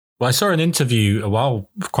 Yeah. Well, I saw an interview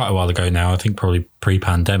quite a while ago now, I think probably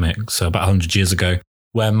pre-pandemic, so about 100 years ago,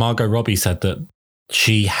 where Margot Robbie said that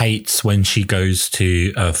she hates when she goes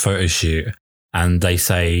to a photo shoot and they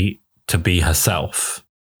say to be herself.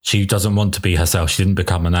 She doesn't want to be herself. She didn't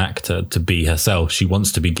become an actor to be herself. She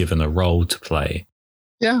wants to be given a role to play.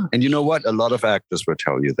 Yeah. And you know what? A lot of actors will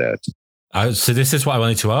tell you that. So this is what I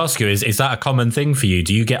wanted to ask you. Is that a common thing for you?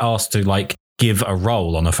 Do you get asked to give a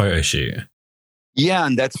role on a photo shoot? Yeah.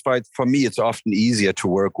 And that's why for me, it's often easier to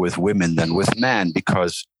work with women than with men,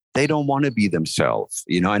 because they don't want to be themselves,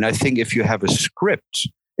 And I think if you have a script,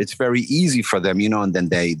 it's very easy for them, and then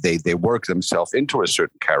they work themselves into a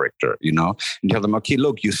certain character, and tell them, okay,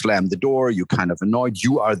 look, you slam the door, you kind of annoyed,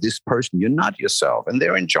 you are this person, you're not yourself. And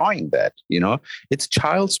they're enjoying that, it's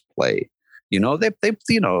child's play.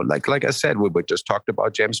 Like I said, we just talked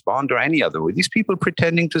about James Bond or any other way. These people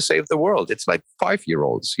pretending to save the world. It's like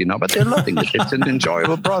 5-year-olds, but they're loving it. It's an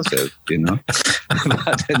enjoyable process,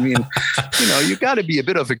 But I mean, you got to be a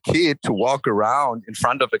bit of a kid to walk around in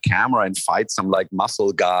front of a camera and fight some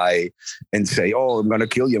muscle guy and say, "Oh, I'm going to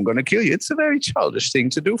kill you. I'm going to kill you." It's a very childish thing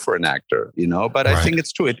to do for an actor, But I think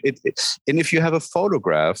it's true. And if you have a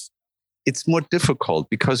photograph, it's more difficult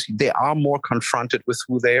because they are more confronted with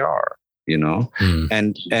who they are.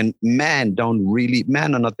 And men are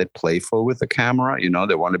not that playful with the camera,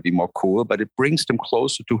 they want to be more cool, but it brings them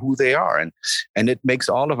closer to who they are. And it makes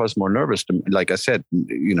all of us more nervous. Like I said,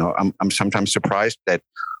 I'm sometimes surprised that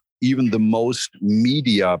even the most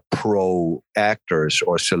media pro actors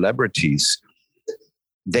or celebrities,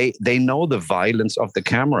 they know the violence of the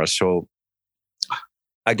camera. So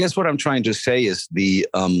I guess what I'm trying to say is the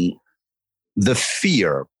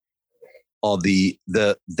fear or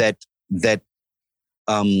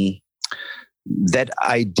that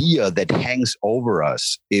idea that hangs over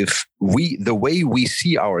us, if the way we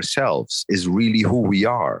see ourselves is really who we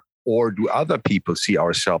are, or do other people see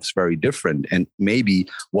ourselves very different, and maybe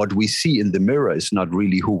what we see in the mirror is not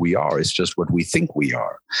really who we are, it's just what we think we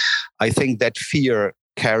are. I think that fear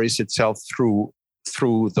carries itself through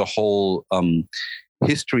the whole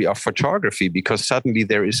history of photography, because suddenly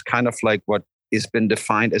there is kind of what has been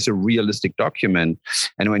defined as a realistic document.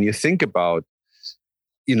 And when you think about,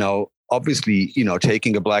 obviously,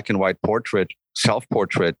 taking a black and white portrait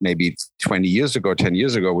self-portrait maybe 20 years ago, 10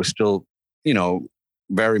 years ago was still,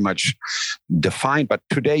 very much defined. But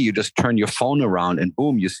today you just turn your phone around and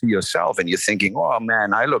boom, you see yourself and you're thinking, oh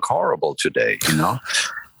man, I look horrible today,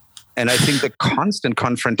 And I think the constant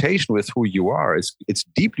confrontation with who you are it's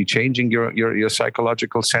deeply changing your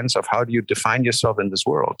psychological sense of how do you define yourself in this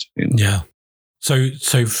world. Yeah. So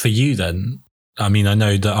for you then, I mean, I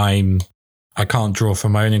know that I can't draw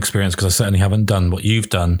from my own experience because I certainly haven't done what you've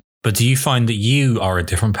done, but do you find that you are a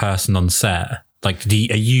different person on set? Like, do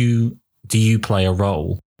you play a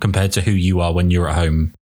role compared to who you are when you're at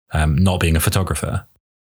home, not being a photographer?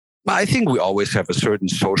 I think we always have a certain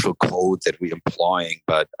social code that we're employing,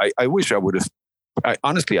 but I wish I would have.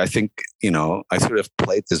 Honestly, I think, I should have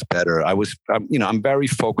played this better. I'm very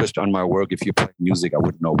focused on my work. If you play music, I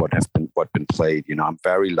wouldn't know what been played. I'm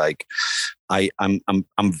very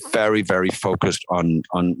I'm very, very focused on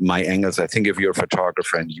my angles. I think if you're a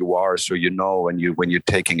photographer, and you are, so when you're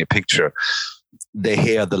taking a picture, the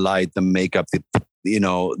hair, the light, the makeup,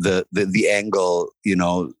 the angle,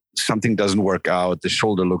 something doesn't work out, the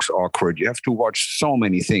shoulder looks awkward. You have to watch so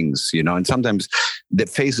many things, and sometimes the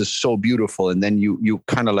face is so beautiful. And then you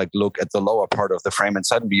kind of like look at the lower part of the frame and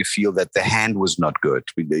suddenly you feel that the hand was not good.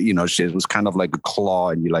 It was kind of like a claw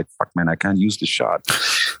and you're like, fuck man, I can't use the shot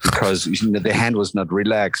because the hand was not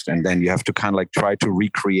relaxed. And then you have to kind of like try to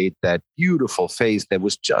recreate that beautiful face that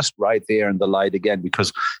was just right there in the light again,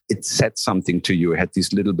 because it said something to you. It had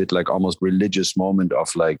this little bit like almost religious moment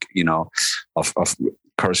of like, of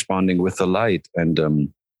corresponding with the light.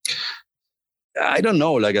 And I don't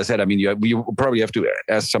know, like I said, I mean, you probably have to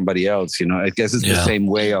ask somebody else, I guess it's the same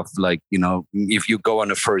way of like, if you go on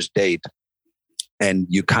a first date and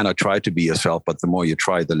you kind of try to be yourself, but the more you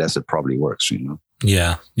try, the less it probably works,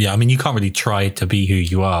 Yeah. I mean, you can't really try to be who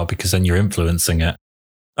you are because then you're influencing it.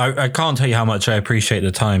 I can't tell you how much I appreciate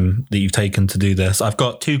the time that you've taken to do this. I've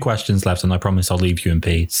got 2 questions left and I promise I'll leave you in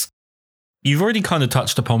peace. You've already kind of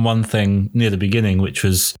touched upon one thing near the beginning, which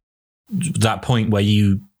was that point where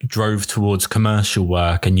you drove towards commercial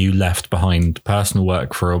work and you left behind personal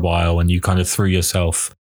work for a while and you kind of threw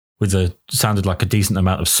yourself with sounded like a decent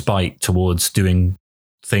amount of spite towards doing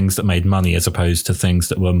things that made money as opposed to things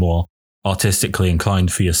that were more artistically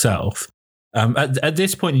inclined for yourself. At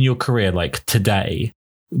this point in your career, like today,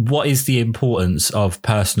 what is the importance of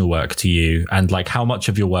personal work to you? And like how much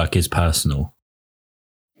of your work is personal?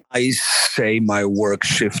 I say my work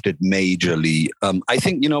shifted majorly. I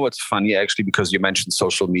think, what's funny actually, because you mentioned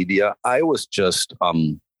social media, I was just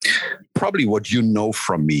probably what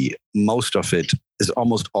from me, most of it is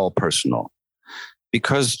almost all personal.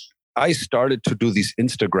 Because I started to do this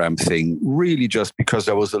Instagram thing really just because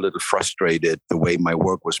I was a little frustrated the way my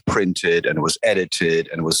work was printed and it was edited,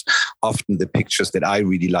 and it was often the pictures that I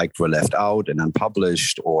really liked were left out and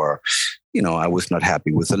unpublished, or I was not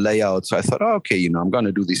happy with the layout. So I thought, okay, I'm going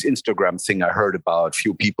to do this Instagram thing. I heard about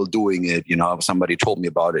few people doing it. Somebody told me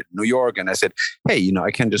about it in New York. And I said, hey,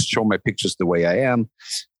 I can just show my pictures the way I am.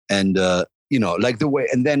 And, like the way,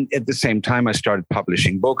 and then at the same time, I started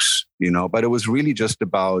publishing books, but it was really just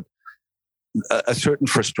about a certain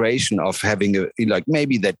frustration of having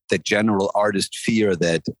maybe that general artist fear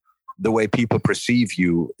that the way people perceive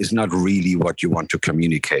you is not really what you want to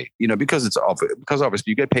communicate, because it's obvious, because obviously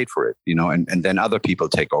you get paid for it, and then other people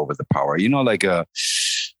take over the power, like a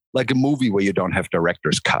movie where you don't have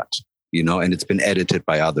director's cut, and it's been edited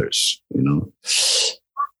by others,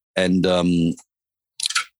 and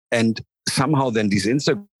somehow then this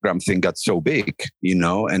Instagram thing got so big,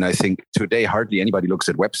 and I think today hardly anybody looks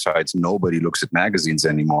at websites. Nobody looks at magazines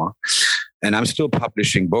anymore. And I'm still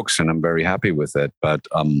publishing books and I'm very happy with it. But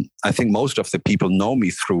I think most of the people know me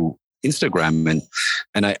through Instagram.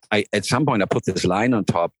 And I at some point I put this line on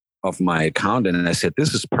top of my account and I said,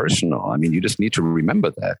 this is personal. I mean, you just need to remember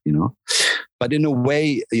that, But in a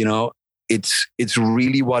way, it's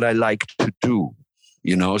really what I like to do.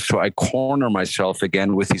 So I corner myself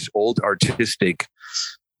again with this old artistic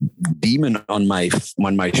demon on my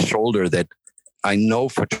shoulder that I know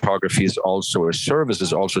photography is also a service,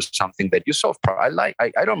 is also something that you solve. I like.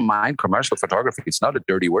 I don't mind commercial photography. It's not a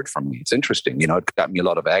dirty word for me. It's interesting. It got me a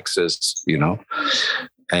lot of access.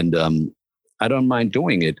 And I don't mind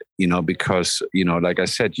doing it. Because like I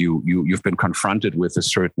said, you've been confronted with a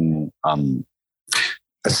certain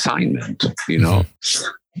assignment.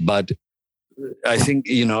 But I think,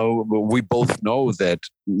 we both know that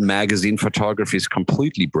magazine photography is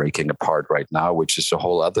completely breaking apart right now, which is a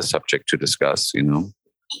whole other subject to discuss,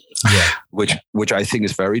 Yeah. Which I think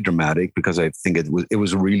is very dramatic because I think it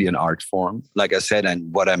was really an art form. Like I said,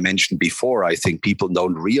 and what I mentioned before, I think people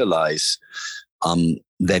don't realize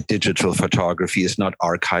that digital photography is not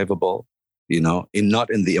archivable. not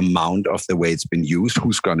in the amount of the way it's been used,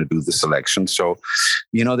 who's going to do the selection. So,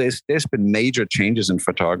 there's been major changes in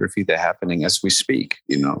photography that are happening as we speak,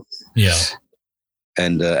 Yeah.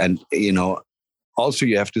 And also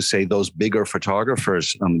you have to say those bigger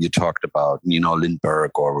photographers you talked about,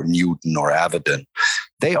 Lindbergh or Newton or Avedon,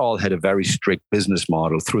 they all had a very strict business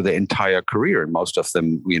model through their entire career. And most of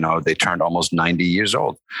them, they turned almost 90 years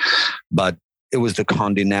old. But it was the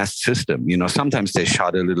Condé Nast system. Sometimes they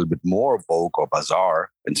shot a little bit more Vogue or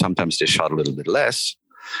Bazaar, and sometimes they shot a little bit less.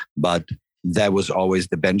 But that was always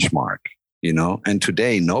the benchmark, And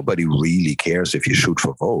today, nobody really cares if you shoot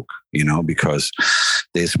for Vogue, because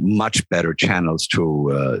there's much better channels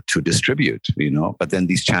to distribute, But then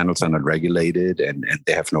these channels are not regulated, and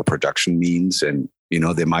they have no production means, and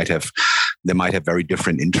they might have very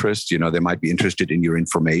different interests. They might be interested in your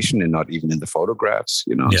information and not even in the photographs.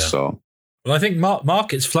 Yeah. So. Well, I think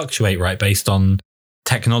markets fluctuate, right, based on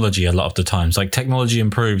technology a lot of the times. Like technology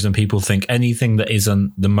improves and people think anything that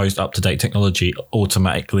isn't the most up-to-date technology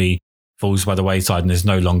automatically falls by the wayside and is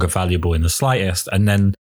no longer valuable in the slightest. And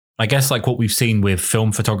then I guess like what we've seen with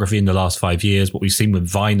film photography in the last 5 years, what we've seen with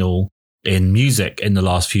vinyl in music in the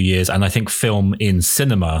last few years, and I think film in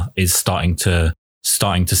cinema is starting to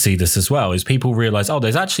see this as well, is people realize,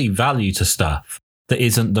 there's actually value to stuff that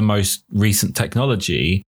isn't the most recent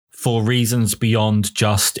technology for reasons beyond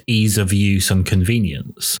just ease of use and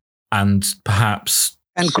convenience. And perhaps...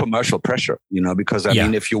 And commercial pressure, because I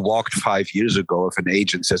mean, if you walked 5 years ago, if an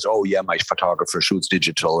agent says, oh yeah, my photographer shoots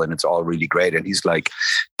digital and it's all really great, and he's like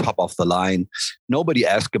top of the line, nobody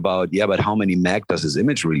asked about, but how many meg does his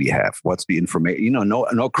image really have? What's the information?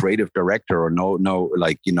 No creative director or no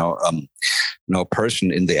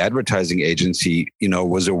person in the advertising agency,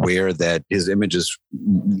 was aware that his images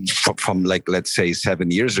from like, let's say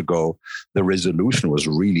 7 years ago, the resolution was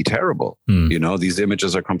really terrible. These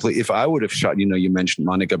images are complete. If I would have shot, you mentioned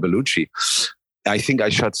Monica Bellucci. I think I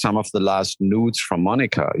shot some of the last nudes from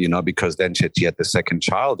Monica, because then she had the second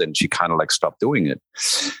child and she kind of like stopped doing it.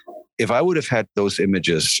 If I would have had those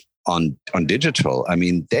images on digital, I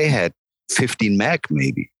mean, they had 15 meg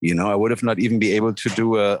maybe, I would have not even be able to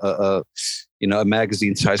do a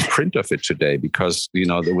magazine size print of it today because,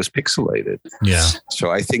 it was pixelated. Yeah. So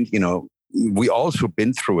I think, we also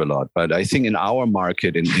been through a lot, but I think in our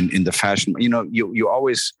market, in the fashion, you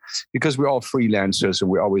always, because we're all freelancers and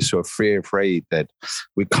we're always so afraid that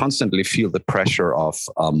we constantly feel the pressure of,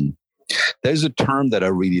 there's a term that I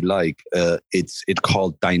really like. It's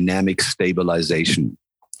called dynamic stabilization.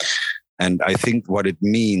 And I think what it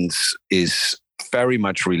means is very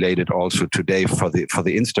much related also today for the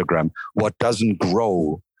Instagram. What doesn't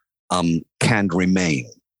grow can't remain.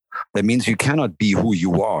 That means you cannot be who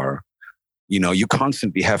you are. You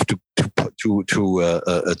constantly have to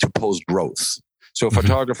post growth. So a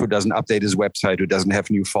photographer who doesn't update his website, who doesn't have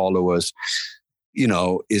new followers,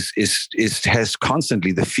 has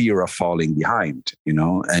constantly the fear of falling behind,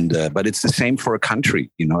 but it's the same for a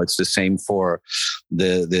country, it's the same for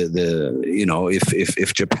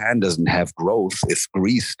if Japan doesn't have growth, if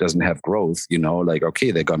Greece doesn't have growth,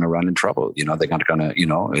 okay, they're going to run in trouble, they're not going to,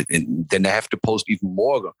 then they have to post even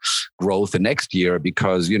more growth the next year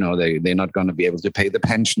because, they're not going to be able to pay the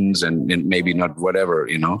pensions and maybe not whatever,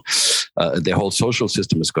 their whole social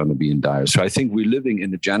system is going to be in dire. So I think we're living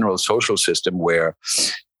in a general social system where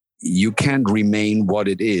you can't remain what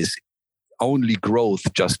it is. Only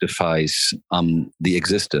growth justifies the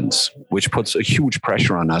existence, which puts a huge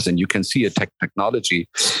pressure on us. And you can see a technology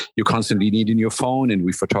you constantly need in your phone, and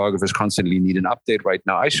we photographers constantly need an update right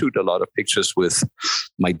now. I shoot a lot of pictures with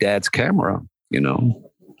my dad's camera,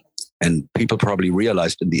 And people probably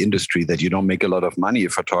realized in the industry that you don't make a lot of money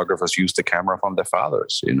if photographers use the camera from their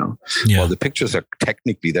fathers, Yeah. Well, the pictures are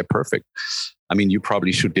technically, they're perfect. I mean, you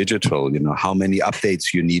probably shoot digital, how many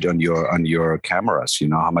updates you need on your cameras,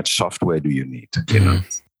 how much software do you need,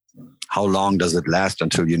 How long does it last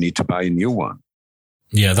until you need to buy a new one?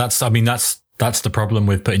 Yeah, that's the problem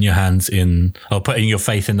with putting your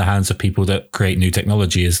faith in the hands of people that create new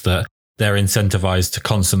technology, is that they're incentivized to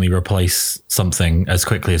constantly replace something as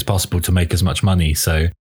quickly as possible to make as much money. So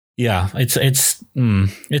yeah, it's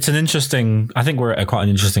an interesting, I think we're at quite an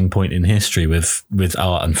interesting point in history with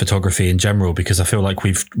art and photography in general, because I feel like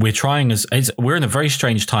we're in a very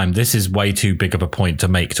strange time. This is way too big of a point to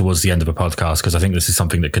make towards the end of a podcast, because I think this is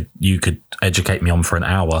something that you could educate me on for an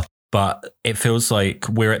hour. But it feels like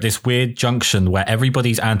we're at this weird junction where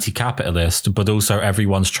everybody's anti-capitalist, but also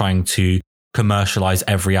everyone's trying to commercialize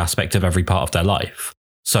every aspect of every part of their life.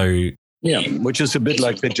 So Yeah, which is a bit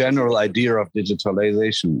like the general idea of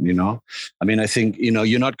digitalization, I mean, I think,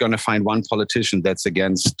 you're not going to find one politician that's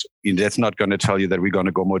not going to tell you that we're going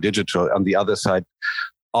to go more digital. On the other side,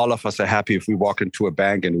 all of us are happy if we walk into a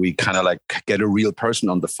bank and we kind of like get a real person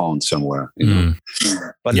on the phone somewhere.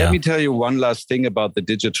 But let me tell you one last thing about the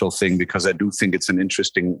digital thing, because I do think it's an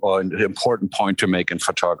interesting or an important point to make in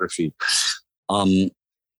photography.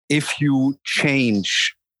 If you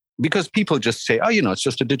change, because people just say, it's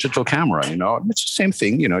just a digital camera, it's the same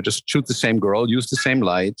thing, just shoot the same girl, use the same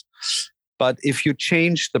light. But if you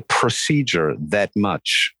change the procedure that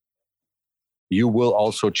much, you will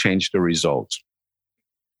also change the result.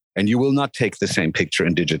 And you will not take the same picture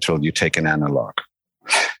in digital you take in analog.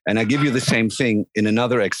 And I give you the same thing in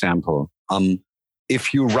another example.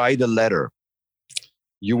 If you write a letter,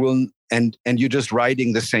 you will, and you're just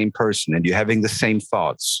writing the same person and you're having the same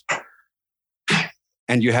thoughts.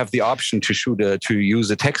 And you have the option to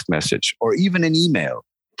use a text message or even an email.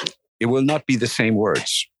 It will not be the same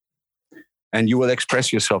words. And you will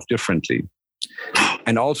express yourself differently.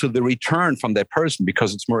 And also the return from that person,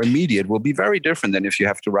 because it's more immediate, will be very different than if you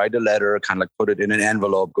have to write a letter, kind of like put it in an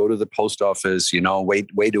envelope, go to the post office,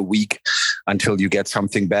 wait a week until you get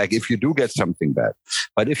something back, if you do get something back.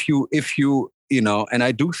 But if you and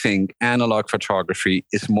I do think analog photography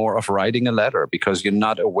is more of writing a letter, because you're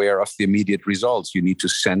not aware of the immediate results. You need to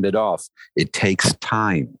send it off. It takes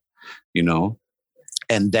time, and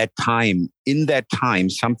in that time,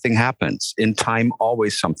 something happens. In time,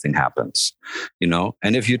 always something happens,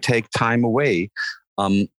 and if you take time away,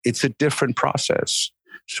 it's a different process.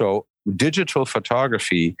 So digital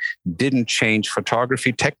photography didn't change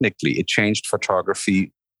photography technically. It changed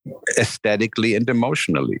photography aesthetically and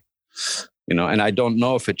emotionally. And I don't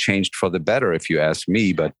know if it changed for the better, if you ask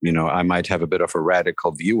me, but, I might have a bit of a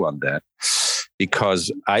radical view on that,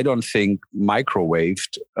 because I don't think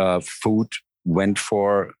microwaved food went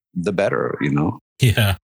for the better,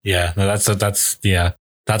 Yeah. Yeah. No, that's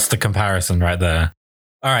the comparison right there.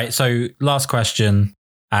 All right. So last question.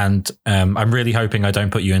 And I'm really hoping I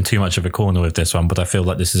don't put you in too much of a corner with this one, but I feel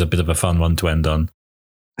like this is a bit of a fun one to end on.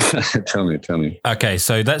 Tell me. Okay,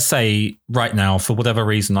 so let's say right now, for whatever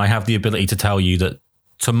reason, I have the ability to tell you that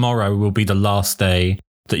tomorrow will be the last day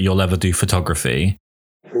that you'll ever do photography.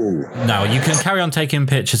 Ooh. Now, you can carry on taking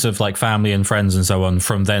pictures of like family and friends and so on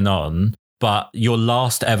from then on, but your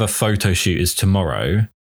last ever photo shoot is tomorrow,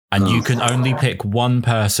 and you can only pick one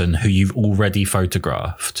person who you've already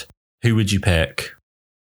photographed. Who would you pick?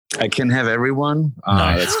 I can have everyone?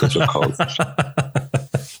 No. That's difficult.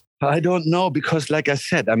 I don't know, because like I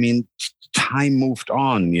said, I mean, time moved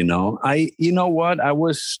on, I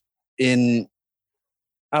was in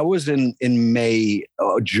May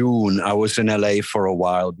or June. I was in LA for a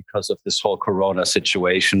while because of this whole Corona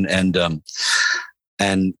situation.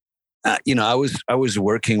 I was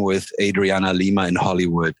working with Adriana Lima in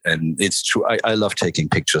Hollywood, and it's true. I love taking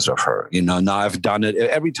pictures of her. Now I've done it.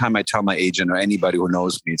 Every time I tell my agent or anybody who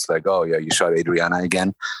knows me, it's like, oh yeah, you shot Adriana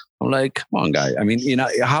again. I'm like, come on, guy. I mean,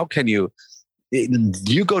 how can you?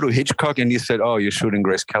 You go to Hitchcock and you said, oh, you're shooting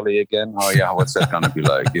Grace Kelly again? Oh yeah, what's that gonna be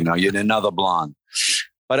like? You're another blonde.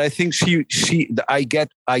 But I think I get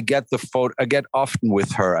the photo. I get often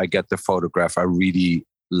with her. I get the photograph I really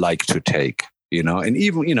like to take. And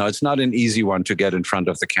even, it's not an easy one to get in front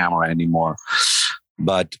of the camera anymore.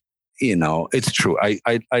 But, it's true.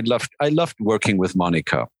 I loved working with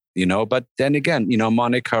Monica, but then again,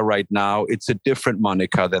 Monica right now, it's a different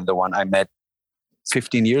Monica than the one I met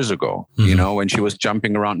 15 years ago, when she was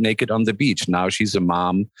jumping around naked on the beach. Now she's a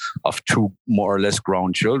mom of two more or less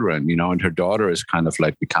grown children, and her daughter is kind of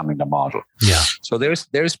like becoming a model. Yeah. So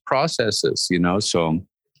there's processes, so...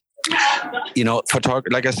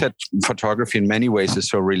 like I said, photography in many ways is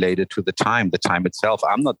so related to the time itself.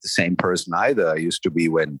 I'm not the same person either I used to be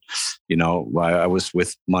when, I was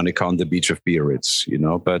with Monica on the beach of Biarritz,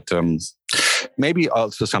 but maybe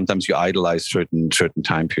also sometimes you idolize certain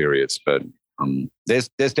time periods, but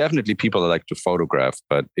there's definitely people I like to photograph.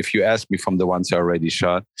 But if you ask me from the ones I already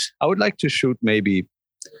shot, I would like to shoot maybe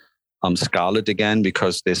Scarlett again,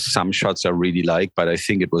 because there's some shots I really like, but I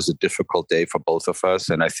think it was a difficult day for both of us.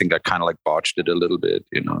 And I think I kind of like botched it a little bit,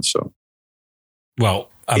 so. Well,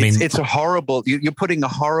 I mean, it's a horrible, you're putting a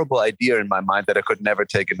horrible idea in my mind that I could never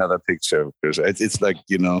take another picture, because it's like,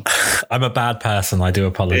 I'm a bad person. I do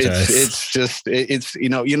apologize.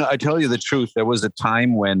 I tell you the truth. There was a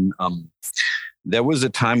time when I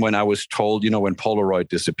was told, when Polaroid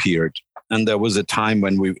disappeared. And there was a time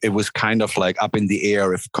when it was kind of like up in the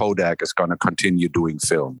air if Kodak is going to continue doing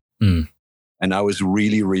film. And I was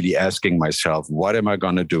really, really asking myself, what am I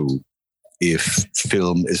going to do if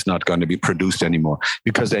film is not going to be produced anymore,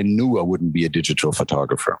 because I knew I wouldn't be a digital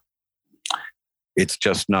photographer. It's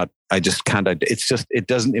just not, I just can't, it's just, it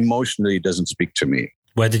doesn't emotionally, it doesn't speak to me.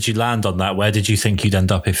 Where did you land on that? Where did you think you'd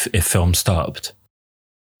end up if film stopped?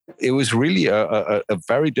 It was really a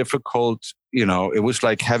very difficult, it was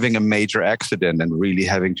like having a major accident and really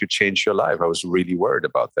having to change your life. I was really worried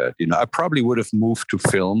about that. I probably would have moved to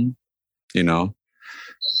film, Yeah.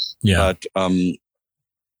 But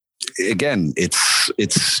again,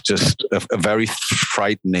 it's just a very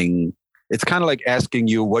frightening. It's kind of like asking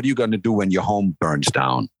you, what are you going to do when your home burns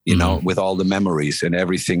down, with all the memories and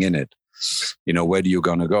everything in it? Where are you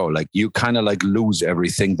going to go? Like, you kind of like lose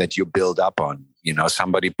everything that you build up on.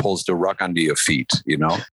 Somebody pulls the rug under your feet,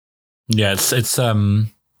 Yeah, it's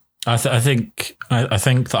I think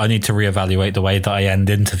that I need to reevaluate the way that I end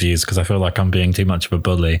interviews, because I feel like I'm being too much of a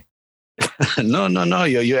bully. No.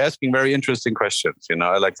 You're asking very interesting questions.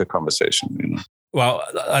 I like the conversation. Well,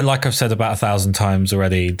 like I've said about 1,000 times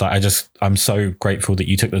already, I'm so grateful that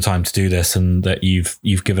you took the time to do this, and that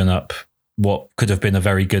you've given up what could have been a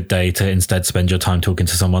very good day to instead spend your time talking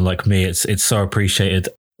to someone like me. It's so appreciated.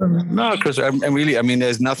 No, because I'm really,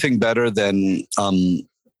 there's nothing better than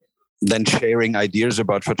sharing ideas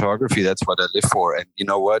about photography. That's what I live for. And you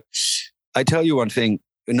know what? I tell you one thing,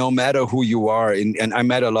 no matter who you are, and I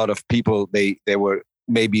met a lot of people, they were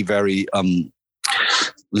maybe very,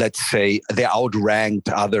 let's say, they outranked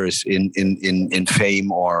others in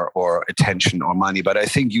fame or attention or money. But I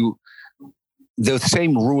think the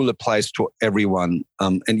same rule applies to everyone.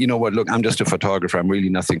 And you know what? Look, I'm just a photographer. I'm really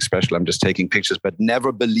nothing special. I'm just taking pictures, but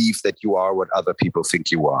never believe that you are what other people think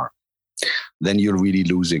you are. Then you're really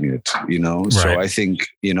losing it, Right. So I think,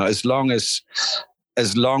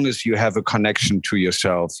 as long as you have a connection to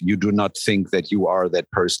yourself, you do not think that you are that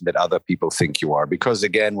person that other people think you are. Because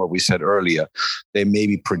again, what we said earlier, they may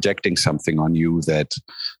be projecting something on you that,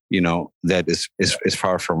 that is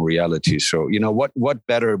far from reality. So, what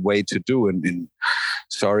better way to do? And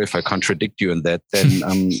sorry if I contradict you in that,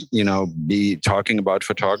 than, be talking about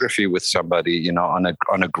photography with somebody, on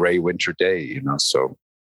a gray winter day, so.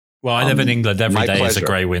 Well, I live in England. Every day is a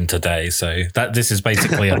grey winter day, so this is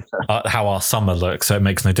basically how our summer looks. So it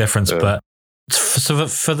makes no difference. But for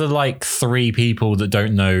the 3 people that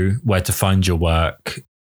don't know where to find your work,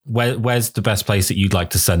 where's the best place that you'd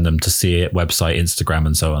like to send them to see it? Website, Instagram,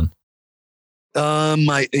 and so on.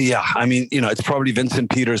 It's probably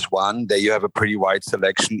Vincent Peters 1. There you have a pretty wide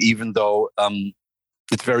selection. Even though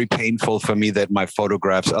it's very painful for me that my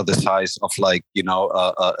photographs are the size of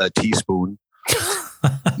a teaspoon.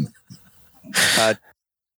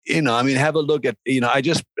 Have a look at, I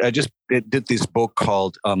just did this book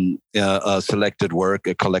called Selected Work,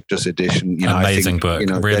 a collector's edition. Amazing book,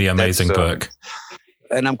 really amazing book.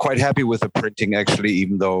 And I'm quite happy with the printing, actually,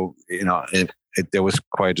 even though, there was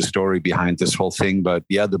quite a story behind this whole thing. But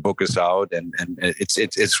yeah, the book is out, and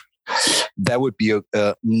it's that would be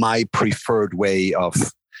my preferred way of,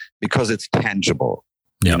 because it's tangible.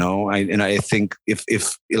 Yep. I think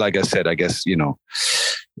if like I said, I guess,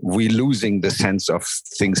 we're losing the sense of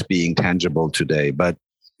things being tangible today. But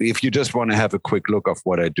if you just want to have a quick look of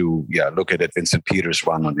what I do, look at it, Vincent Peters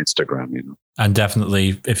 1 on Instagram, And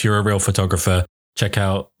definitely, if you're a real photographer, check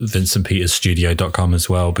out vincentpetersstudio.com as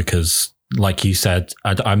well, because like you said,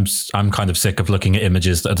 I'm kind of sick of looking at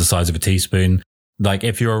images that are the size of a teaspoon. Like,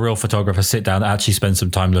 if you're a real photographer, sit down, actually spend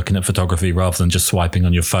some time looking at photography rather than just swiping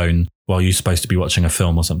on your phone while you're supposed to be watching a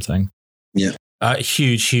film or something. Yeah.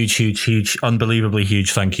 Huge, unbelievably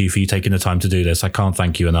huge thank you for you taking the time to do this. I can't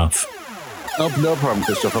thank you enough. No problem,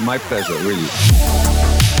 Christopher. My pleasure, really.